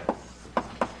n.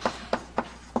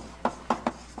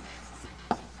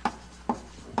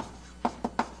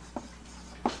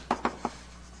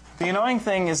 The annoying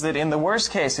thing is that in the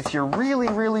worst case, if you're really,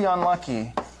 really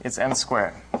unlucky, it's n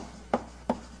squared.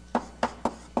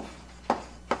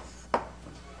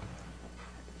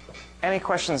 Any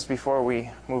questions before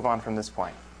we move on from this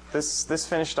point? This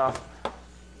finished off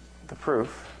the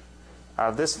proof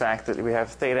of this fact that we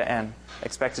have theta n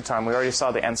expected time. We already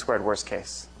saw the n squared worst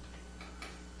case.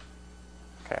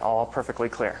 Okay, all perfectly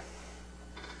clear.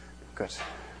 Good.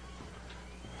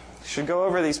 Should go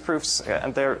over these proofs,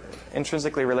 and they're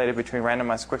intrinsically related between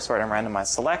randomized quicksort and randomized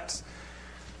select.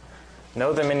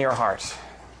 Know them in your heart.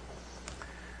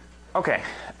 Okay,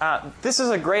 this is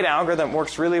a great algorithm.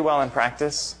 Works really well in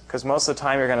practice, because most of the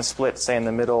time you're going to split, say, in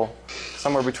the middle,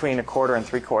 somewhere between 1/4 and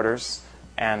 3/4,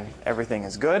 and everything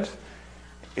is good.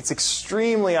 It's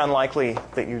extremely unlikely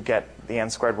that you'd get the n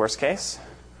squared worst case.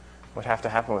 It would have to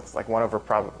happen with like 1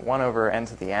 over n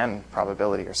to the n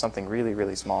probability, or something really,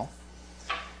 really small.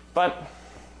 But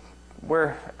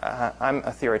I'm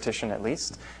a theoretician at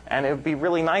least, and it would be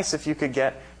really nice if you could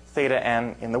get theta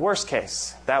n in the worst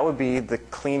case. That would be the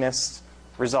cleanest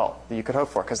result that you could hope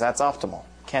for, because that's optimal.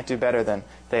 Can't do better than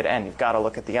theta n. You've got to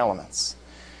look at the elements.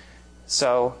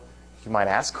 So you might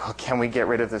ask, well, can we get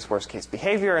rid of this worst case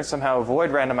behavior and somehow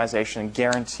avoid randomization and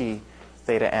guarantee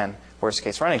theta n worst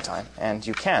case running time? And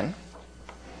you can.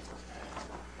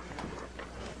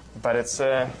 But it's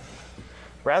a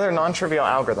rather non-trivial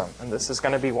algorithm, and this is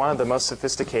going to be one of the most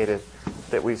sophisticated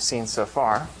that we've seen so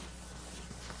far.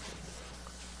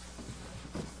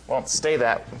 Won't stay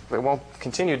that. It won't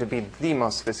continue to be the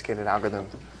most sophisticated algorithm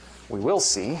we will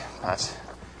see, but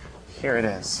here it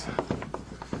is.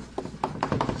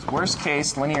 Worst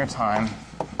case linear time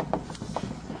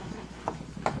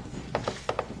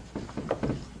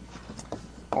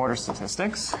order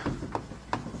statistics.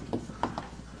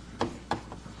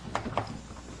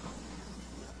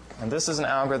 And this is an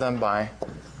algorithm by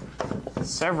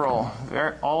several,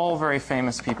 all very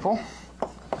famous people.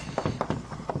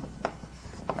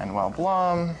 Manuel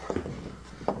Blum,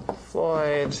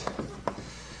 Floyd,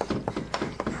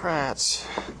 Pratt,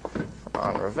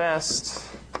 Ron Rivest,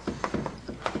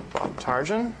 Bob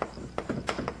Tarjan.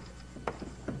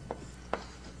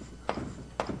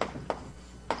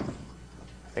 I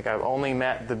think I've only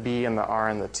met the B and the R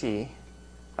and the T.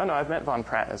 Oh no, I've met Von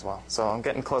Pratt as well, so I'm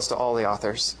getting close to all the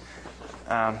authors.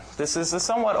 This is a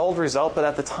somewhat old result, but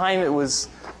at the time it was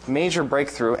a major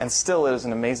breakthrough, and still it is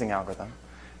an amazing algorithm.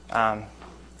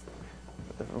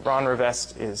 Ron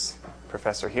Rivest is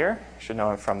professor here. You should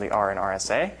know him from the R and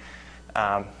RSA.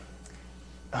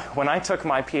 When I took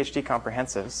my PhD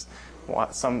comprehensives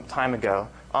some time ago,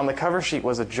 on the cover sheet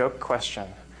was a joke question,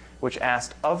 which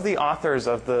asked, of the authors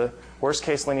of the worst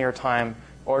case linear time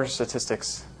order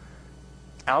statistics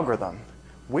algorithm,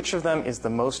 which of them is the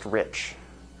most rich?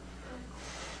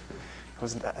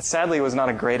 Sadly, it was not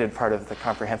a graded part of the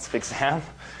comprehensive exam,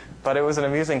 but it was an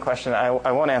amusing question.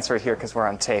 I won't answer it here because we're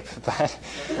on tape, but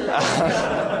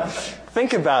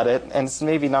think about it, and it's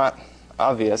maybe not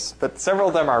obvious, but several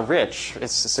of them are rich.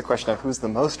 It's just a question of who's the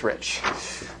most rich.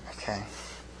 Okay.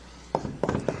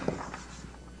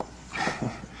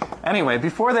 Anyway,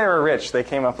 before they were rich, they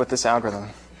came up with this algorithm.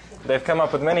 They've come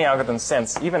up with many algorithms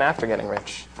since, even after getting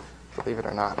rich, believe it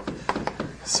or not.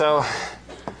 So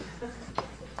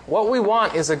what we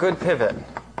want is a good pivot,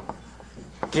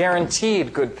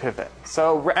 guaranteed good pivot.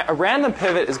 So a random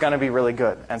pivot is going to be really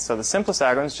good. And so the simplest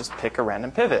algorithm is just pick a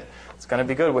random pivot. It's going to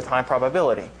be good with high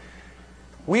probability.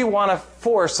 We want to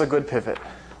force a good pivot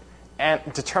and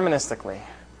deterministically.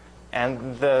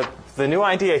 And the new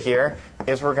idea here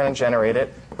is we're going to generate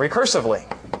it recursively.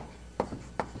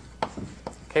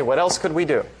 Okay, what else could we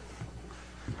do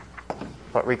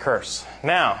but recurse?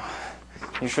 Now,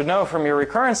 you should know from your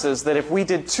recurrences that if we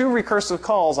did 2 recursive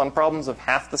calls on problems of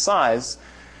half the size,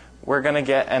 we're going to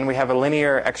get, and we have a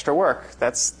linear extra work,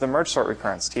 that's the merge sort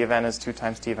recurrence. T of n is 2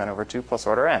 times T of n over 2 plus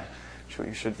order n, which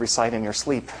you should recite in your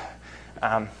sleep.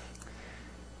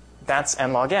 That's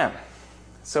n log n.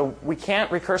 So we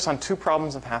can't recurse on 2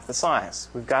 problems of half the size.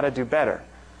 We've got to do better.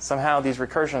 Somehow these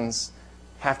recursions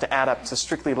have to add up to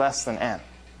strictly less than n.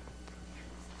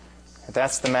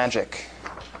 That's the magic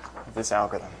of this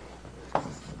algorithm.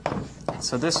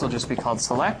 So this will just be called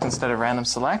select instead of random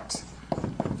select.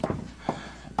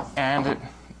 And it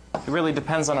really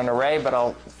depends on an array, but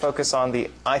I'll focus on the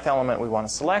ith element we want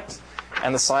to select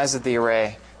and the size of the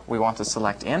array we want to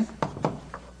select in.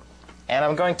 And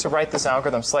I'm going to write this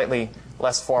algorithm slightly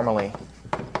less formally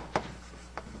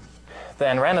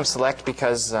than random select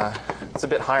because it's a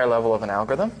bit higher level of an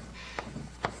algorithm.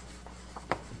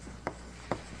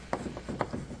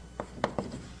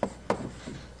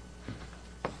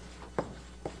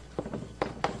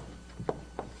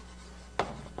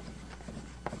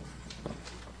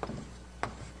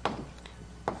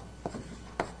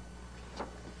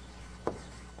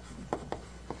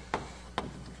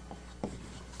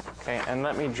 Okay, and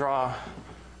let me draw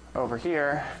over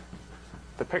here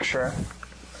the picture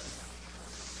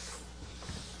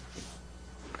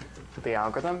of the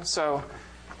algorithm. So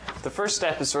the first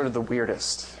step is sort of the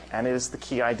weirdest, and it is the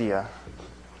key idea,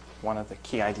 one of the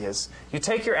key ideas. You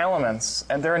take your elements,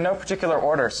 and they're in no particular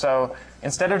order. So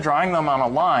instead of drawing them on a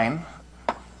line,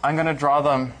 I'm going to draw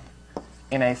them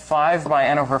in a 5 by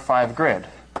n over 5 grid.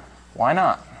 Why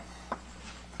not?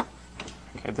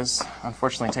 Okay, this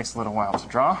unfortunately takes a little while to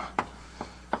draw,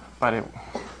 but it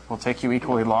will take you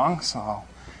equally long, so I'll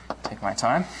take my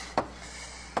time.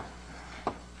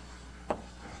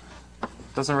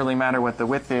 Doesn't really matter what the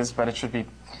width is, but it should be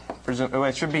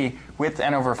width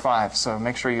n over 5, so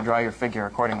make sure you draw your figure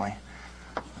accordingly.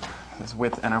 This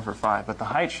width n over 5, but the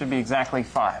height should be exactly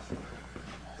 5.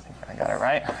 I think I got it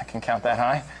right. I can count that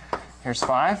high. Here's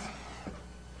 5.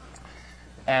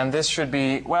 And this should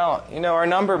be, well, you know, our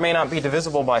number may not be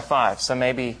divisible by 5, so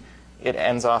maybe it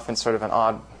ends off in sort of an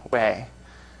odd way.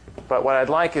 But what I'd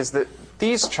like is that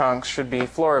these chunks should be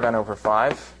floor of n over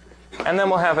 5, and then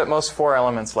we'll have at most 4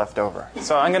 elements left over.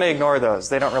 So I'm going to ignore those.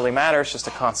 They don't really matter. It's just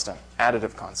a constant,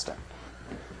 additive constant.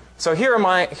 So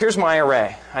here's my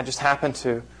array. I just happen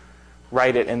to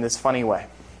write it in this funny way.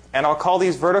 And I'll call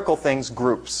these vertical things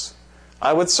groups.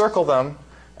 I would circle them,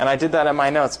 and I did that in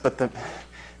my notes, but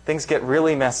things get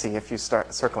really messy if you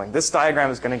start circling. This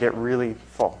diagram is going to get really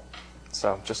full.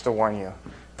 So just to warn you,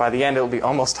 by the end it will be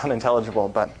almost unintelligible,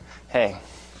 but hey,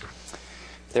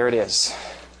 there it is.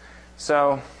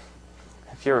 So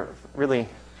if you're really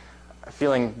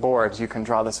feeling bored, you can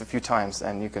draw this a few times,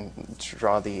 and you can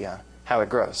draw the how it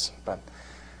grows. But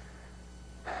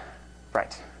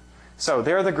right. So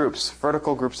there are the groups,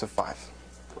 vertical groups of 5.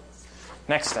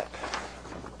 Next step.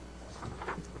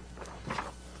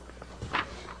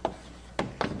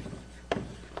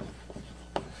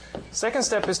 Second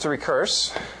step is to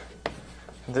recurse.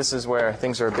 This is where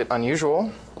things are a bit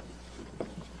unusual.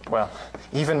 Well,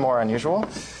 even more unusual.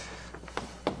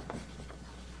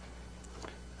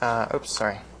 Oops,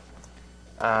 sorry.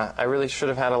 I really should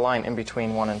have had a line in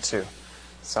between 1 and 2.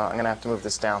 So I'm going to have to move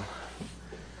this down.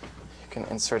 You can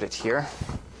insert it here.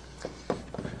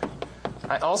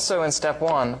 I also, in step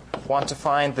 1, want to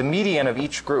find the median of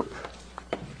each group.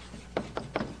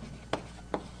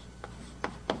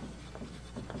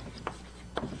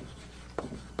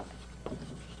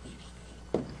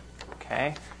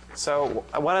 Okay. So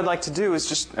what I'd like to do is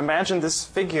just imagine this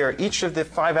figure. Each of the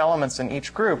 5 elements in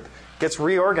each group gets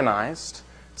reorganized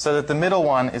so that the middle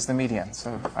one is the median.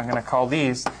 So I'm going to call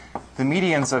these the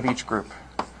medians of each group.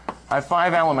 I have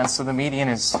 5 elements, so the median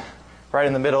is right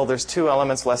in the middle. There's 2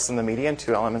 elements less than the median,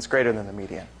 2 elements greater than the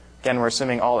median. Again, we're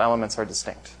assuming all elements are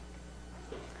distinct.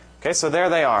 Okay, so there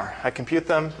they are. I compute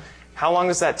them. How long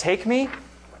does that take me?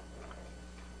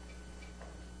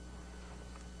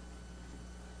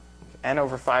 N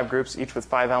over 5 groups, each with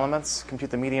 5 elements.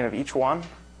 Compute the median of each one.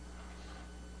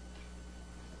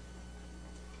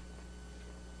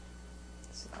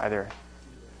 It's either,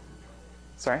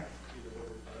 sorry?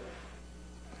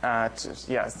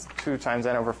 Yeah, it's 2 times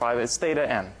n over 5. It's theta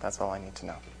n. That's all I need to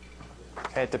know.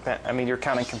 Okay, I mean, you're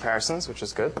counting comparisons, which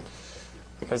is good.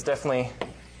 There's definitely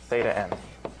theta n.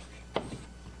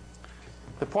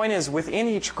 The point is, within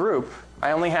each group,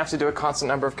 I only have to do a constant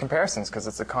number of comparisons because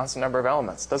it's a constant number of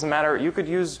elements. Doesn't matter. You could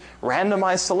use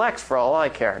randomized select for all I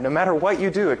care. No matter what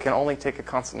you do, it can only take a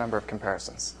constant number of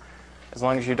comparisons, as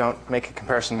long as you don't make a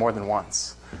comparison more than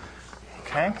once.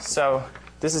 Okay, so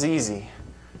this is easy.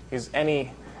 Use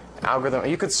any algorithm.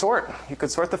 You could sort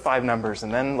the 5 numbers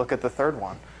and then look at the third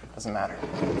one. Doesn't matter,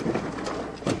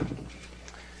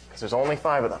 because there's only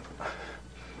 5 of them.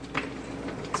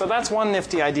 So that's one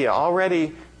nifty idea.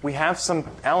 Already we have some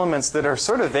elements that are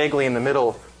sort of vaguely in the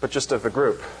middle, but just of a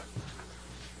group.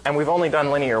 And we've only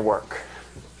done linear work.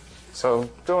 So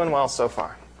doing well so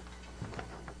far.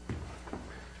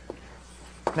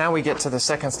 Now we get to the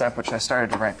second step, which I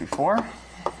started to write before,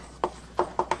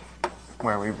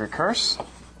 where we recurse.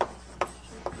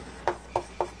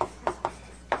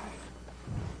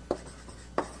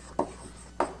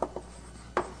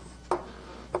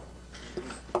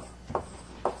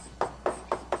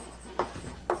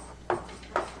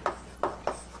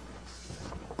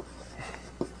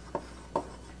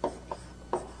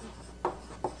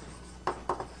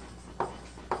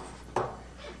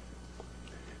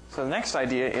 So the next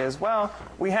idea is, well,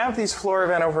 we have these floor of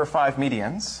n over 5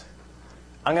 medians.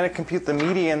 I'm going to compute the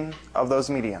median of those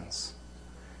medians.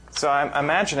 So I'm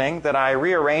imagining that I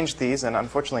rearrange these, and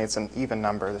unfortunately it's an even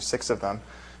number. There's 6 of them.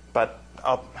 But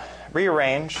I'll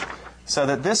rearrange so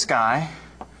that this guy,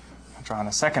 I'll draw in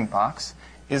a second box,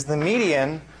 is the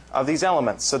median of these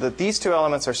elements, so that these 2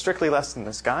 elements are strictly less than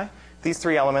this guy. These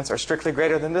 3 elements are strictly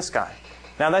greater than this guy.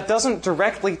 Now that doesn't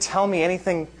directly tell me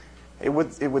anything. It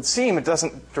would seem it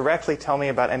doesn't directly tell me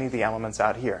about any of the elements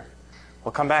out here.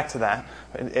 We'll come back to that.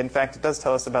 In fact, it does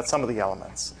tell us about some of the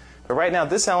elements. But right now,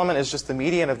 this element is just the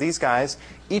median of these guys.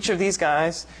 Each of these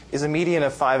guys is a median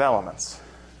of 5 elements.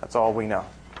 That's all we know.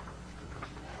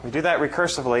 We do that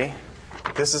recursively.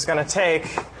 This is going to take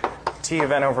t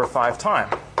of n over 5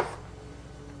 time.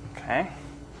 Okay.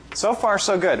 So far,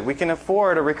 so good. We can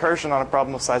afford a recursion on a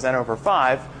problem of size n over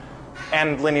 5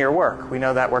 and linear work. We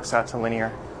know that works out to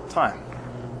linear time.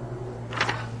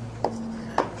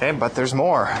 Okay, but there's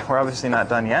more. We're obviously not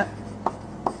done yet.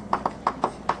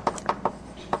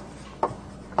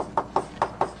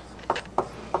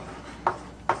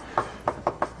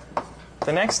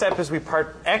 The next step is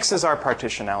X is our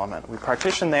partition element. We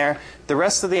partition there. The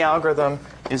rest of the algorithm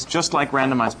is just like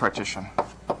randomized partition.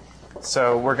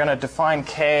 So we're going to define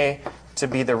K to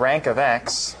be the rank of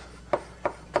X.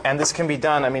 And this can be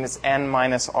done, I mean, it's n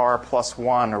minus r plus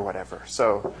 1 or whatever.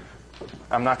 So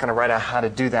I'm not going to write out how to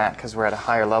do that because we're at a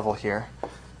higher level here.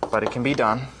 But it can be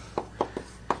done.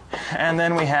 And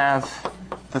then we have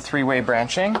the 3-way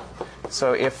branching.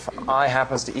 So if I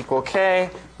happens to equal k,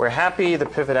 we're happy. The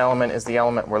pivot element is the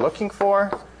element we're looking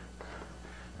for.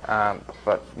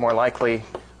 But more likely,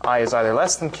 I is either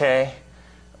less than k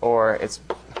or it's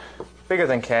bigger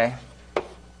than k.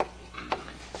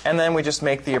 And then we just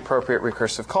make the appropriate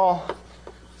recursive call.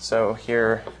 So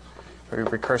here we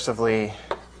recursively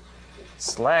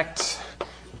select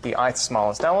the ith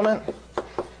smallest element.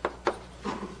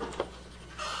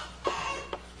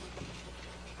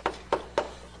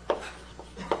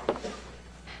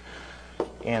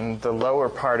 In the lower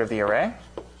part of the array,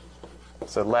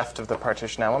 so left of the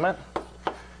partition element.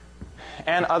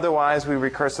 And otherwise, we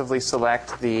recursively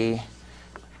select the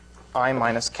I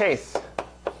minus kth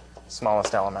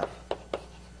smallest element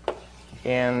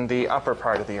in the upper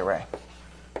part of the array.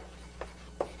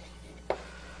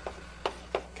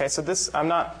 Okay, so this,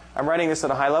 I'm writing this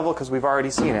at a high level because we've already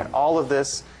seen it. All of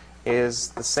this is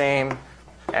the same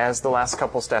as the last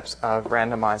couple steps of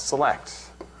randomized select.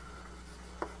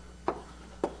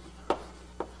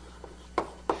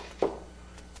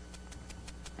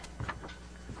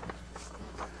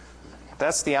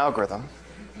 That's the algorithm.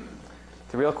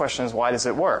 The real question is, why does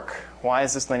it work? Why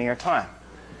is this linear time?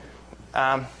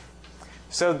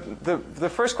 So the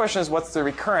first question is, what's the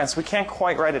recurrence? We can't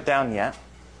quite write it down yet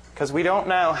because we don't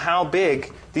know how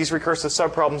big these recursive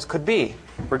subproblems could be.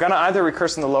 We're going to either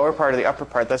recurse in the lower part or the upper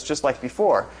part. That's just like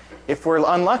before. If we're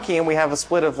unlucky and we have a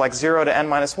split of like 0 to n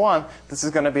minus 1, this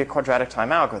is going to be a quadratic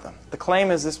time algorithm. The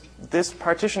claim is this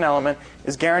partition element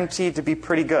is guaranteed to be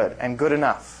pretty good and good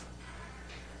enough.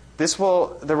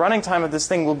 The running time of this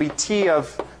thing will be t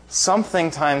of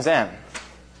something times n.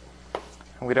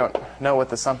 We don't know what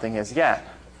the something is yet.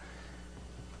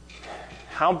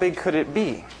 How big could it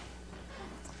be?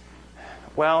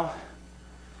 Well,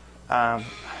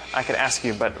 I could ask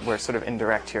you, but we're sort of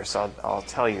indirect here, so I'll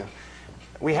tell you.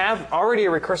 We have already a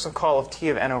recursive call of t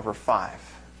of n over 5.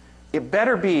 It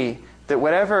better be that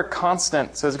whatever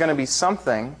constant, so it's going to be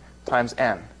something times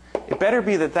n. It better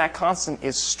be that that constant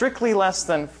is strictly less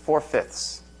than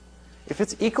 4/5. If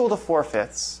it's equal to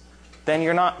 4/5, then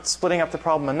you're not splitting up the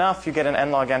problem enough. You get an n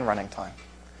log n running time.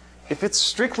 If it's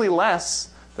strictly less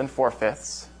than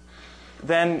 4/5,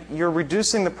 then you're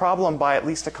reducing the problem by at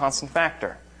least a constant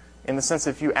factor. In the sense,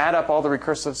 if you add up all the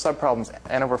recursive subproblems,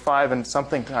 n over 5 and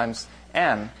something times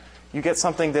n, you get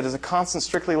something that is a constant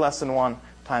strictly less than 1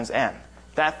 times n.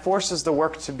 That forces the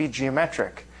work to be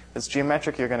geometric. If it's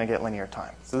geometric, you're going to get linear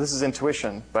time. So this is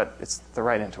intuition, but it's the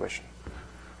right intuition.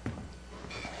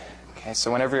 Okay,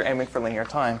 so whenever you're aiming for linear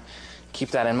time,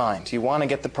 keep that in mind. You want to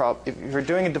get the problem. If you're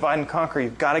doing a divide and conquer,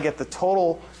 you've got to get the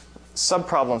total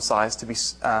subproblem size to be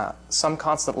some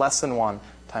constant less than 1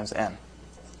 times n.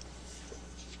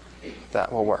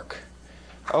 That will work.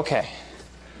 Okay.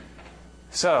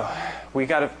 So we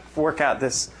got to work out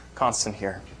this constant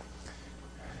here.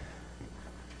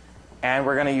 And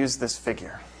we're going to use this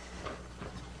figure,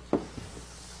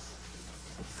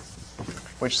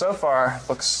 which so far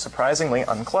looks surprisingly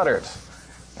uncluttered.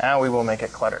 Now we will make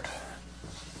it cluttered.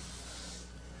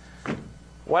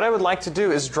 What I would like to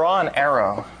do is draw an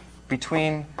arrow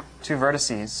between two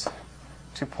vertices,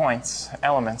 2 points,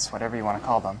 elements, whatever you want to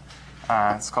call them.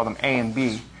 Let's call them A and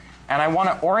B. And I want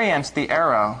to orient the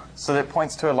arrow so that it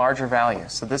points to a larger value.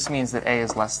 So this means that A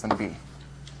is less than B.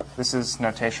 This is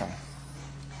notation,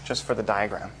 just for the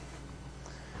diagram.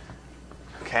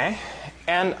 Okay.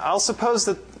 And I'll suppose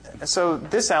that, so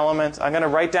this element, I'm going to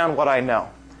write down what I know.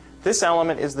 This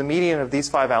element is the median of these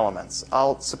 5 elements.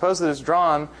 I'll suppose that it's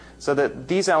drawn so that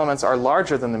these elements are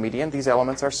larger than the median. These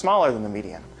elements are smaller than the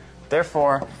median.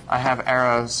 Therefore, I have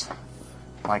arrows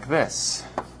like this.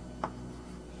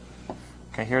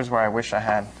 Okay, here's where I wish I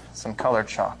had some colored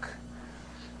chalk.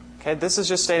 Okay, this is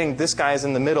just stating this guy is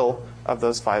in the middle of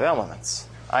those 5 elements.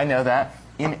 I know that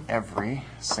in every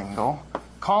single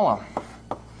column.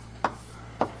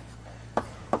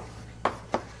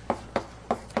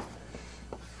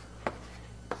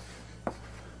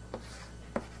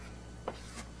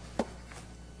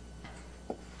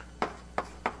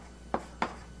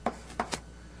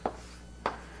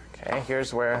 Okay,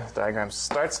 here's where the diagram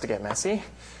starts to get messy.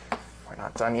 We're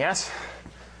not done yet.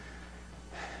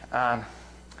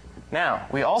 Now,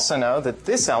 we also know that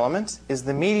this element is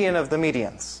the median of the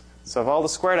medians. So of all the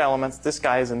squared elements, this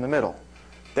guy is in the middle.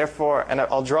 Therefore, and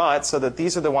I'll draw it so that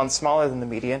these are the ones smaller than the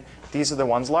median. These are the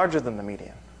ones larger than the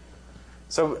median.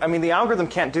 So, I mean, the algorithm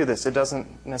can't do this. It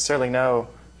doesn't necessarily know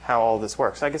how all this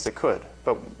works. I guess it could.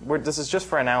 But this is just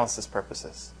for analysis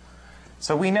purposes.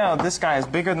 So we know this guy is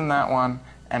bigger than that one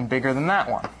and bigger than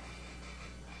that one.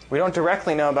 We don't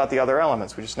directly know about the other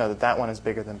elements. We just know that that one is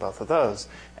bigger than both of those.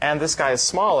 And this guy is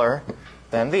smaller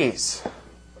than these.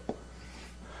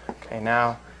 Okay,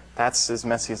 now that's as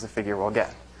messy as the figure will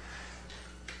get.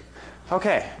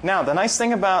 Okay, now the nice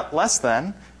thing about less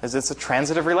than is it's a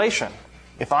transitive relation.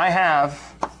 If I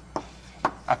have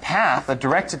a path, a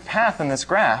directed path in this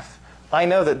graph, I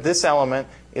know that this element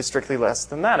is strictly less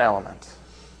than that element,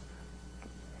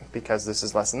 because this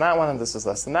is less than that one and this is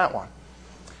less than that one.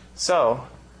 So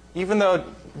even though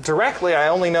directly I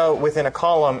only know within a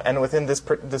column and within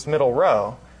this middle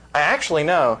row, I actually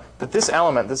know that this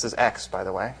element, this is x, by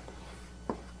the way,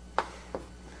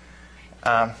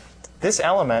 this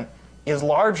element is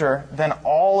larger than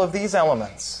all of these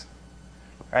elements,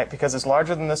 right? Because it's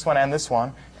larger than this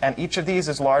one, and each of these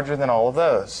is larger than all of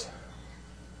those,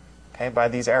 okay, by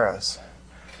these arrows.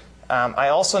 I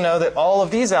also know that all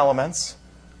of these elements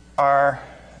are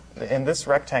in this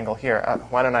rectangle here.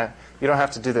 You don't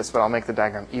have to do this, but I'll make the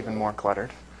diagram even more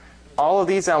cluttered. All of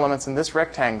these elements in this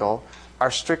rectangle are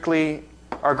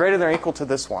greater than or equal to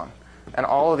this one. And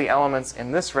all of the elements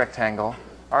in this rectangle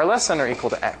are less than or equal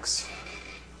to x.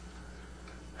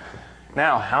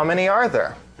 Now, how many are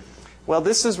there? Well,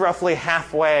 this is roughly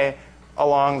halfway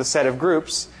along the set of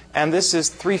groups, and this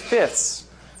is 3/5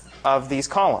 of these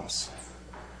columns.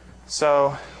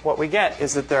 So what we get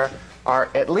is that there are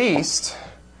at least,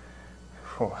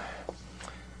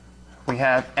 we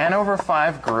have n over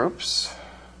 5 groups,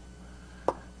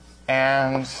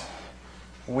 and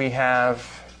we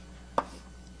have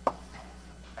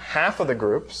half of the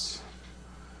groups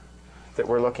that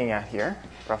we're looking at here,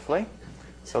 roughly.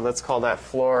 So let's call that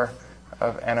floor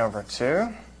of n over 2.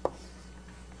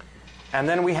 And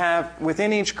then we have,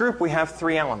 within each group, we have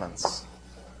 3 elements.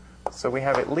 So we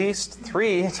have at least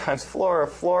 3 times floor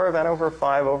of n over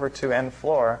 5 over 2n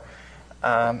floor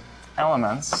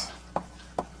elements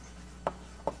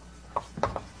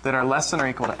that are less than or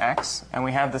equal to x, and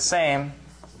we have the same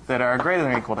that are greater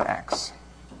than or equal to x.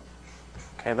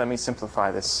 Okay, let me simplify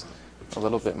this a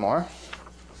little bit more.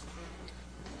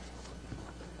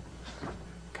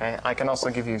 Okay, I can also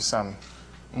give you some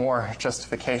more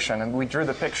justification, and we drew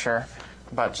the picture,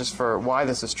 but just for why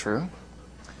this is true.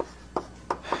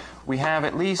 We have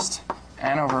at least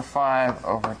n over 5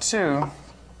 over 2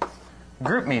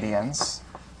 group medians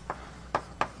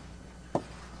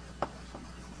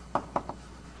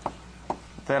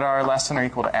that are less than or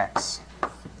equal to x.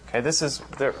 Okay, this is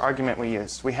the argument we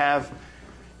used. We have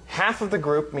half of the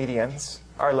group medians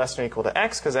are less than or equal to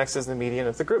x because x is the median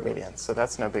of the group medians. So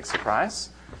that's no big surprise.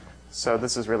 So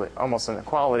this is really almost an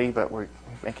equality, but we're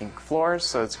making floors,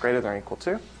 so it's greater than or equal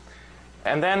to.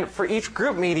 And then for each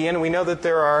group median, we know that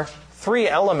there are 3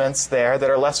 elements there that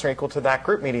are less than or equal to that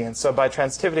group median. So by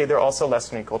transitivity, they're also less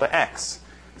than or equal to x.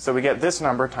 So we get this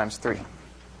number times 3.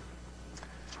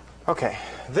 Okay,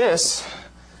 this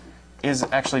is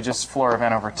actually just floor of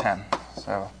n over 10.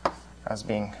 So I was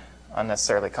being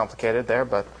unnecessarily complicated there,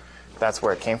 but that's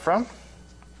where it came from.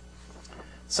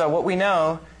 So what we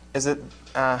know is that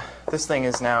this thing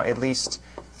is now at least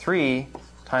 3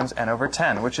 times n over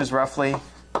 10, which is roughly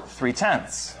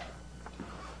 3/10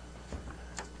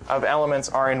 of elements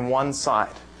are in one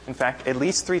side. In fact, at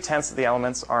least 3/10 of the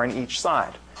elements are in each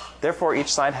side. Therefore,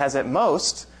 each side has at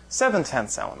most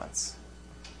 7/10 elements,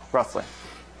 roughly.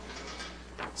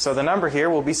 So the number here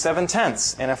will be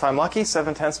 7/10. And if I'm lucky,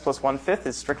 7/10 plus 1/5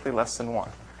 is strictly less than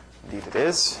 1. Indeed it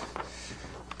is.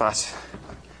 But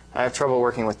I have trouble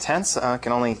working with tenths. I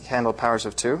can only handle powers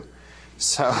of 2.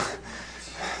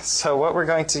 So what we're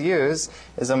going to use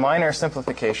is a minor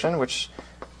simplification, which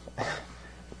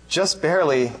just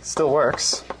barely still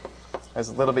works. It's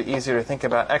a little bit easier to think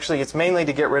about. Actually, it's mainly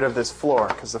to get rid of this floor,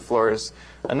 because the floor is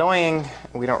annoying.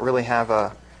 We don't really have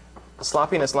a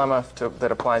sloppiness lemma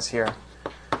that applies here.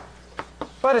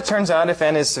 But it turns out if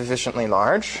n is sufficiently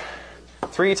large,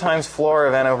 3 times floor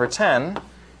of n over 10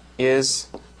 is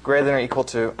greater than or equal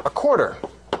to 1/4.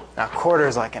 Now,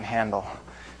 quarters I can handle.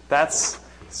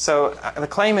 So the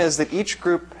claim is that each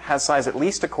group has size at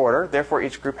least 1/4. Therefore,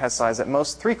 each group has size at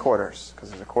most 3/4, because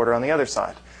there's a quarter on the other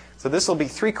side. So this will be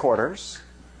 3/4.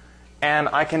 And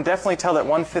I can definitely tell that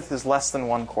 1/5 is less than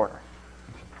 1/4.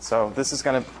 So this is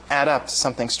going to add up to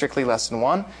something strictly less than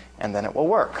 1, and then it will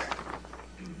work.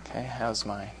 Okay, how's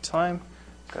my time?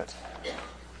 Good.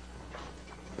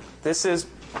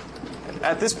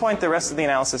 At this point, the rest of the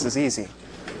analysis is easy.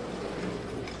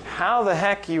 How the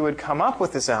heck you would come up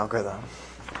with this algorithm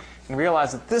and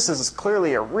realize that this is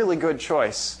clearly a really good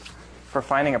choice for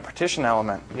finding a partition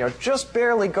element, just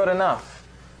barely good enough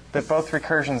that both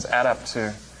recursions add up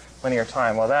to linear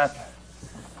time. Well,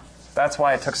 that's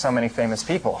why it took so many famous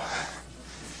people.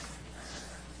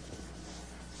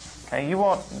 Okay, you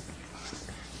won't,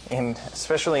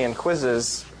 especially in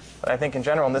quizzes, but I think in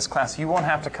general in this class, you won't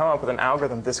have to come up with an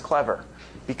algorithm this clever,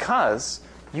 because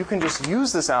you can just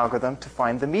use this algorithm to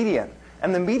find the median.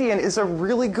 And the median is a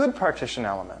really good partition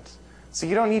element. So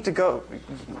you don't need to go,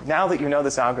 now that you know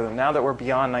this algorithm, now that we're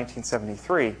beyond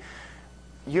 1973,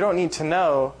 you don't need to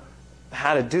know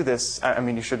how to do this. I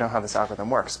mean, you should know how this algorithm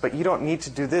works, but you don't need to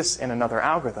do this in another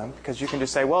algorithm, because you can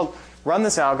just say, well, run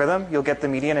this algorithm, you'll get the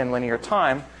median in linear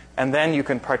time, and then you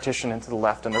can partition into the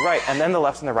left and the right, and then the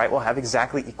left and the right will have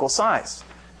exactly equal size.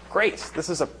 Great. This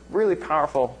is a really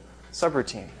powerful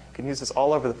subroutine. You can use this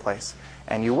all over the place,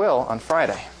 and you will on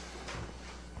Friday.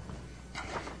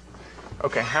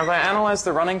 Okay, have I analyzed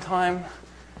the running time?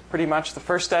 Pretty much. The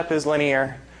first step is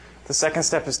linear. The second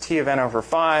step is t of n over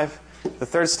 5. The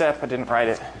third step, I didn't write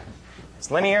it,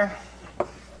 is linear.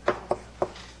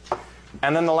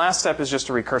 And then the last step is just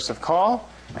a recursive call.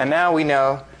 And now we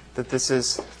know that this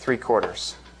is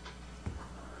 3/4.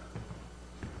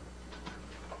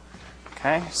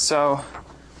 Okay, so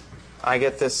I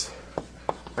get this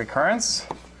recurrence.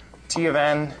 T of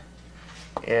n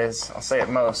is, I'll say at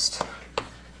most,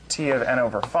 t of n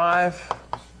over 5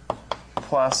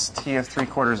 plus t of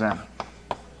 3/4 n.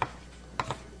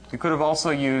 You could have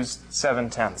also used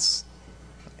 7/10.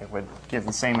 It would give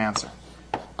the same answer.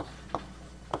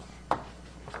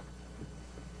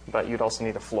 But you'd also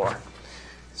need a floor.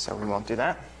 So we won't do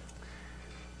that.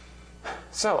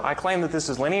 So I claim that this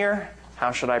is linear.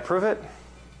 How should I prove it?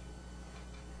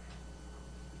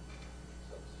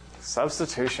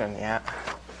 Substitution, yeah.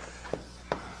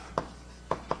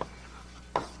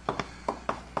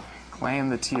 Claim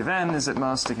that T of n is at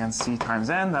most against C times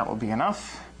n. That will be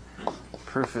enough.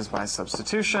 Proof is by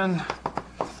substitution.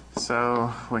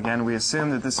 So again, we assume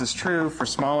that this is true for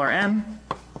smaller n.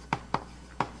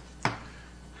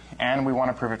 And we want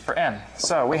to prove it for n.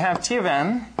 So we have T of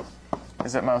n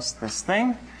is at most this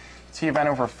thing. T of n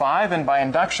over 5. And by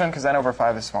induction, because n over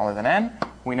 5 is smaller than n,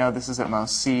 we know this is at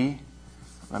most C.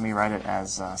 Let me write it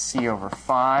as C over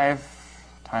 5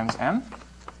 times n.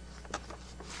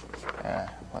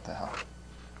 What the hell?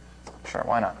 Sure,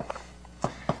 why not?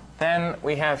 Then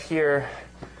we have here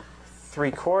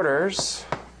 3/4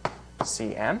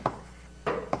 Cn.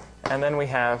 And then we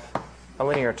have a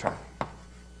linear term.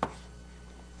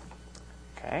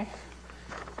 Okay.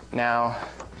 Now,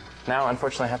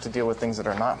 unfortunately, I have to deal with things that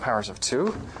are not powers of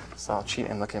 2. So I'll cheat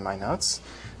and look in my notes.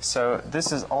 So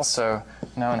this is also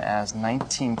known as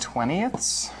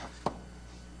 19/20ths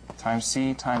times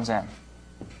C times n.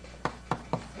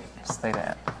 It's theta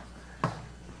n.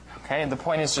 Okay, and the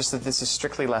point is just that this is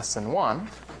strictly less than 1.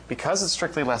 Because it's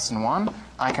strictly less than 1,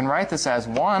 I can write this as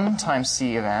 1 times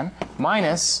C of n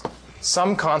minus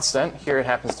some constant. Here it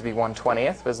happens to be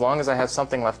 1/20th, but as long as I have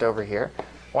something left over here,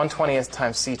 1/20th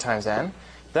times C times n.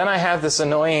 Then I have this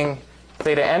annoying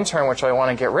theta n term, which I want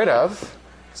to get rid of,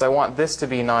 because I want this to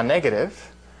be non-negative.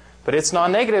 But it's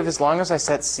non-negative as long as I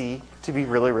set C to be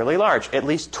really, really large, at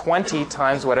least 20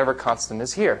 times whatever constant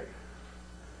is here.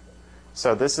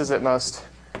 So this is at most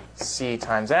C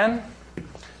times n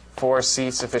for C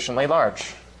sufficiently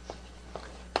large.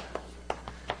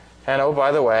 And oh,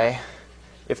 by the way,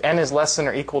 if n is less than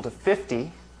or equal to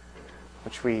 50,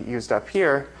 which we used up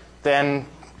here, then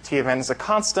T of n is a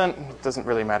constant. It doesn't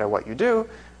really matter what you do.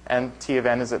 And T of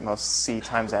n is at most C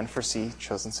times n for C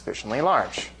chosen sufficiently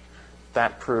large.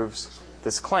 That proves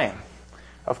this claim.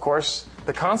 Of course,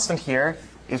 the constant here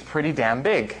is pretty damn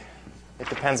big. It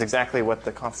depends exactly what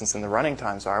the constants in the running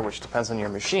times are, which depends on your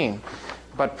machine.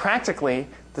 But practically,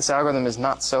 this algorithm is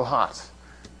not so hot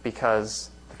because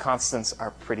the constants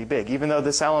are pretty big. Even though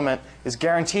this element is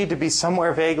guaranteed to be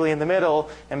somewhere vaguely in the middle,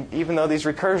 and even though these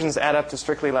recursions add up to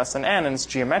strictly less than n and it's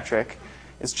geometric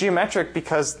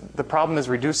because the problem is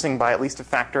reducing by at least a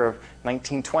factor of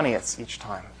 19/20ths each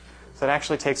time. So it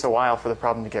actually takes a while for the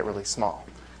problem to get really small.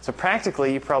 So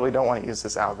practically, you probably don't want to use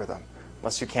this algorithm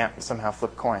unless you can't somehow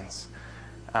flip coins.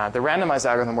 The randomized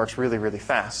algorithm works really, really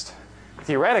fast.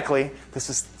 Theoretically, this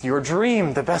is your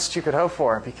dream, the best you could hope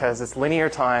for, because it's linear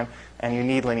time and you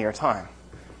need linear time.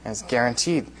 And it's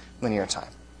guaranteed linear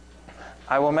time.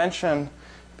 I will mention,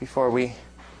 before we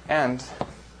end,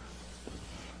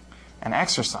 an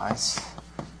exercise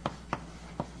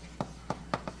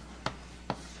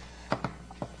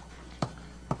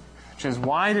which is,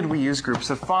 why did we use groups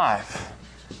of 5?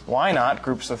 Why not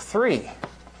groups of 3?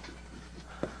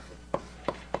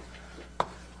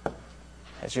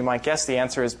 As you might guess, the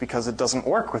answer is because it doesn't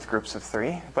work with groups of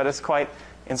 3, but it's quite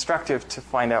instructive to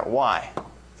find out why.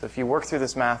 So if you work through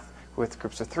this math with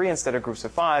groups of 3 instead of groups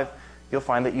of 5, you'll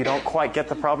find that you don't quite get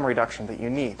the problem reduction that you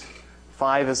need.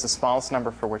 5 is the smallest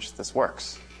number for which this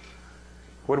works.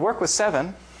 Would work with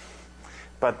 7,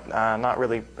 but not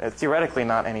really, theoretically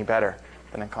not any better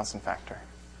than a constant factor.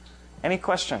 Any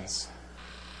questions?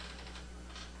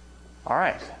 All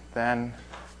right, then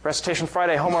recitation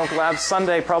Friday, homework lab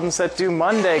Sunday, problem set due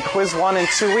Monday, quiz 1 in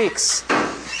 2 weeks.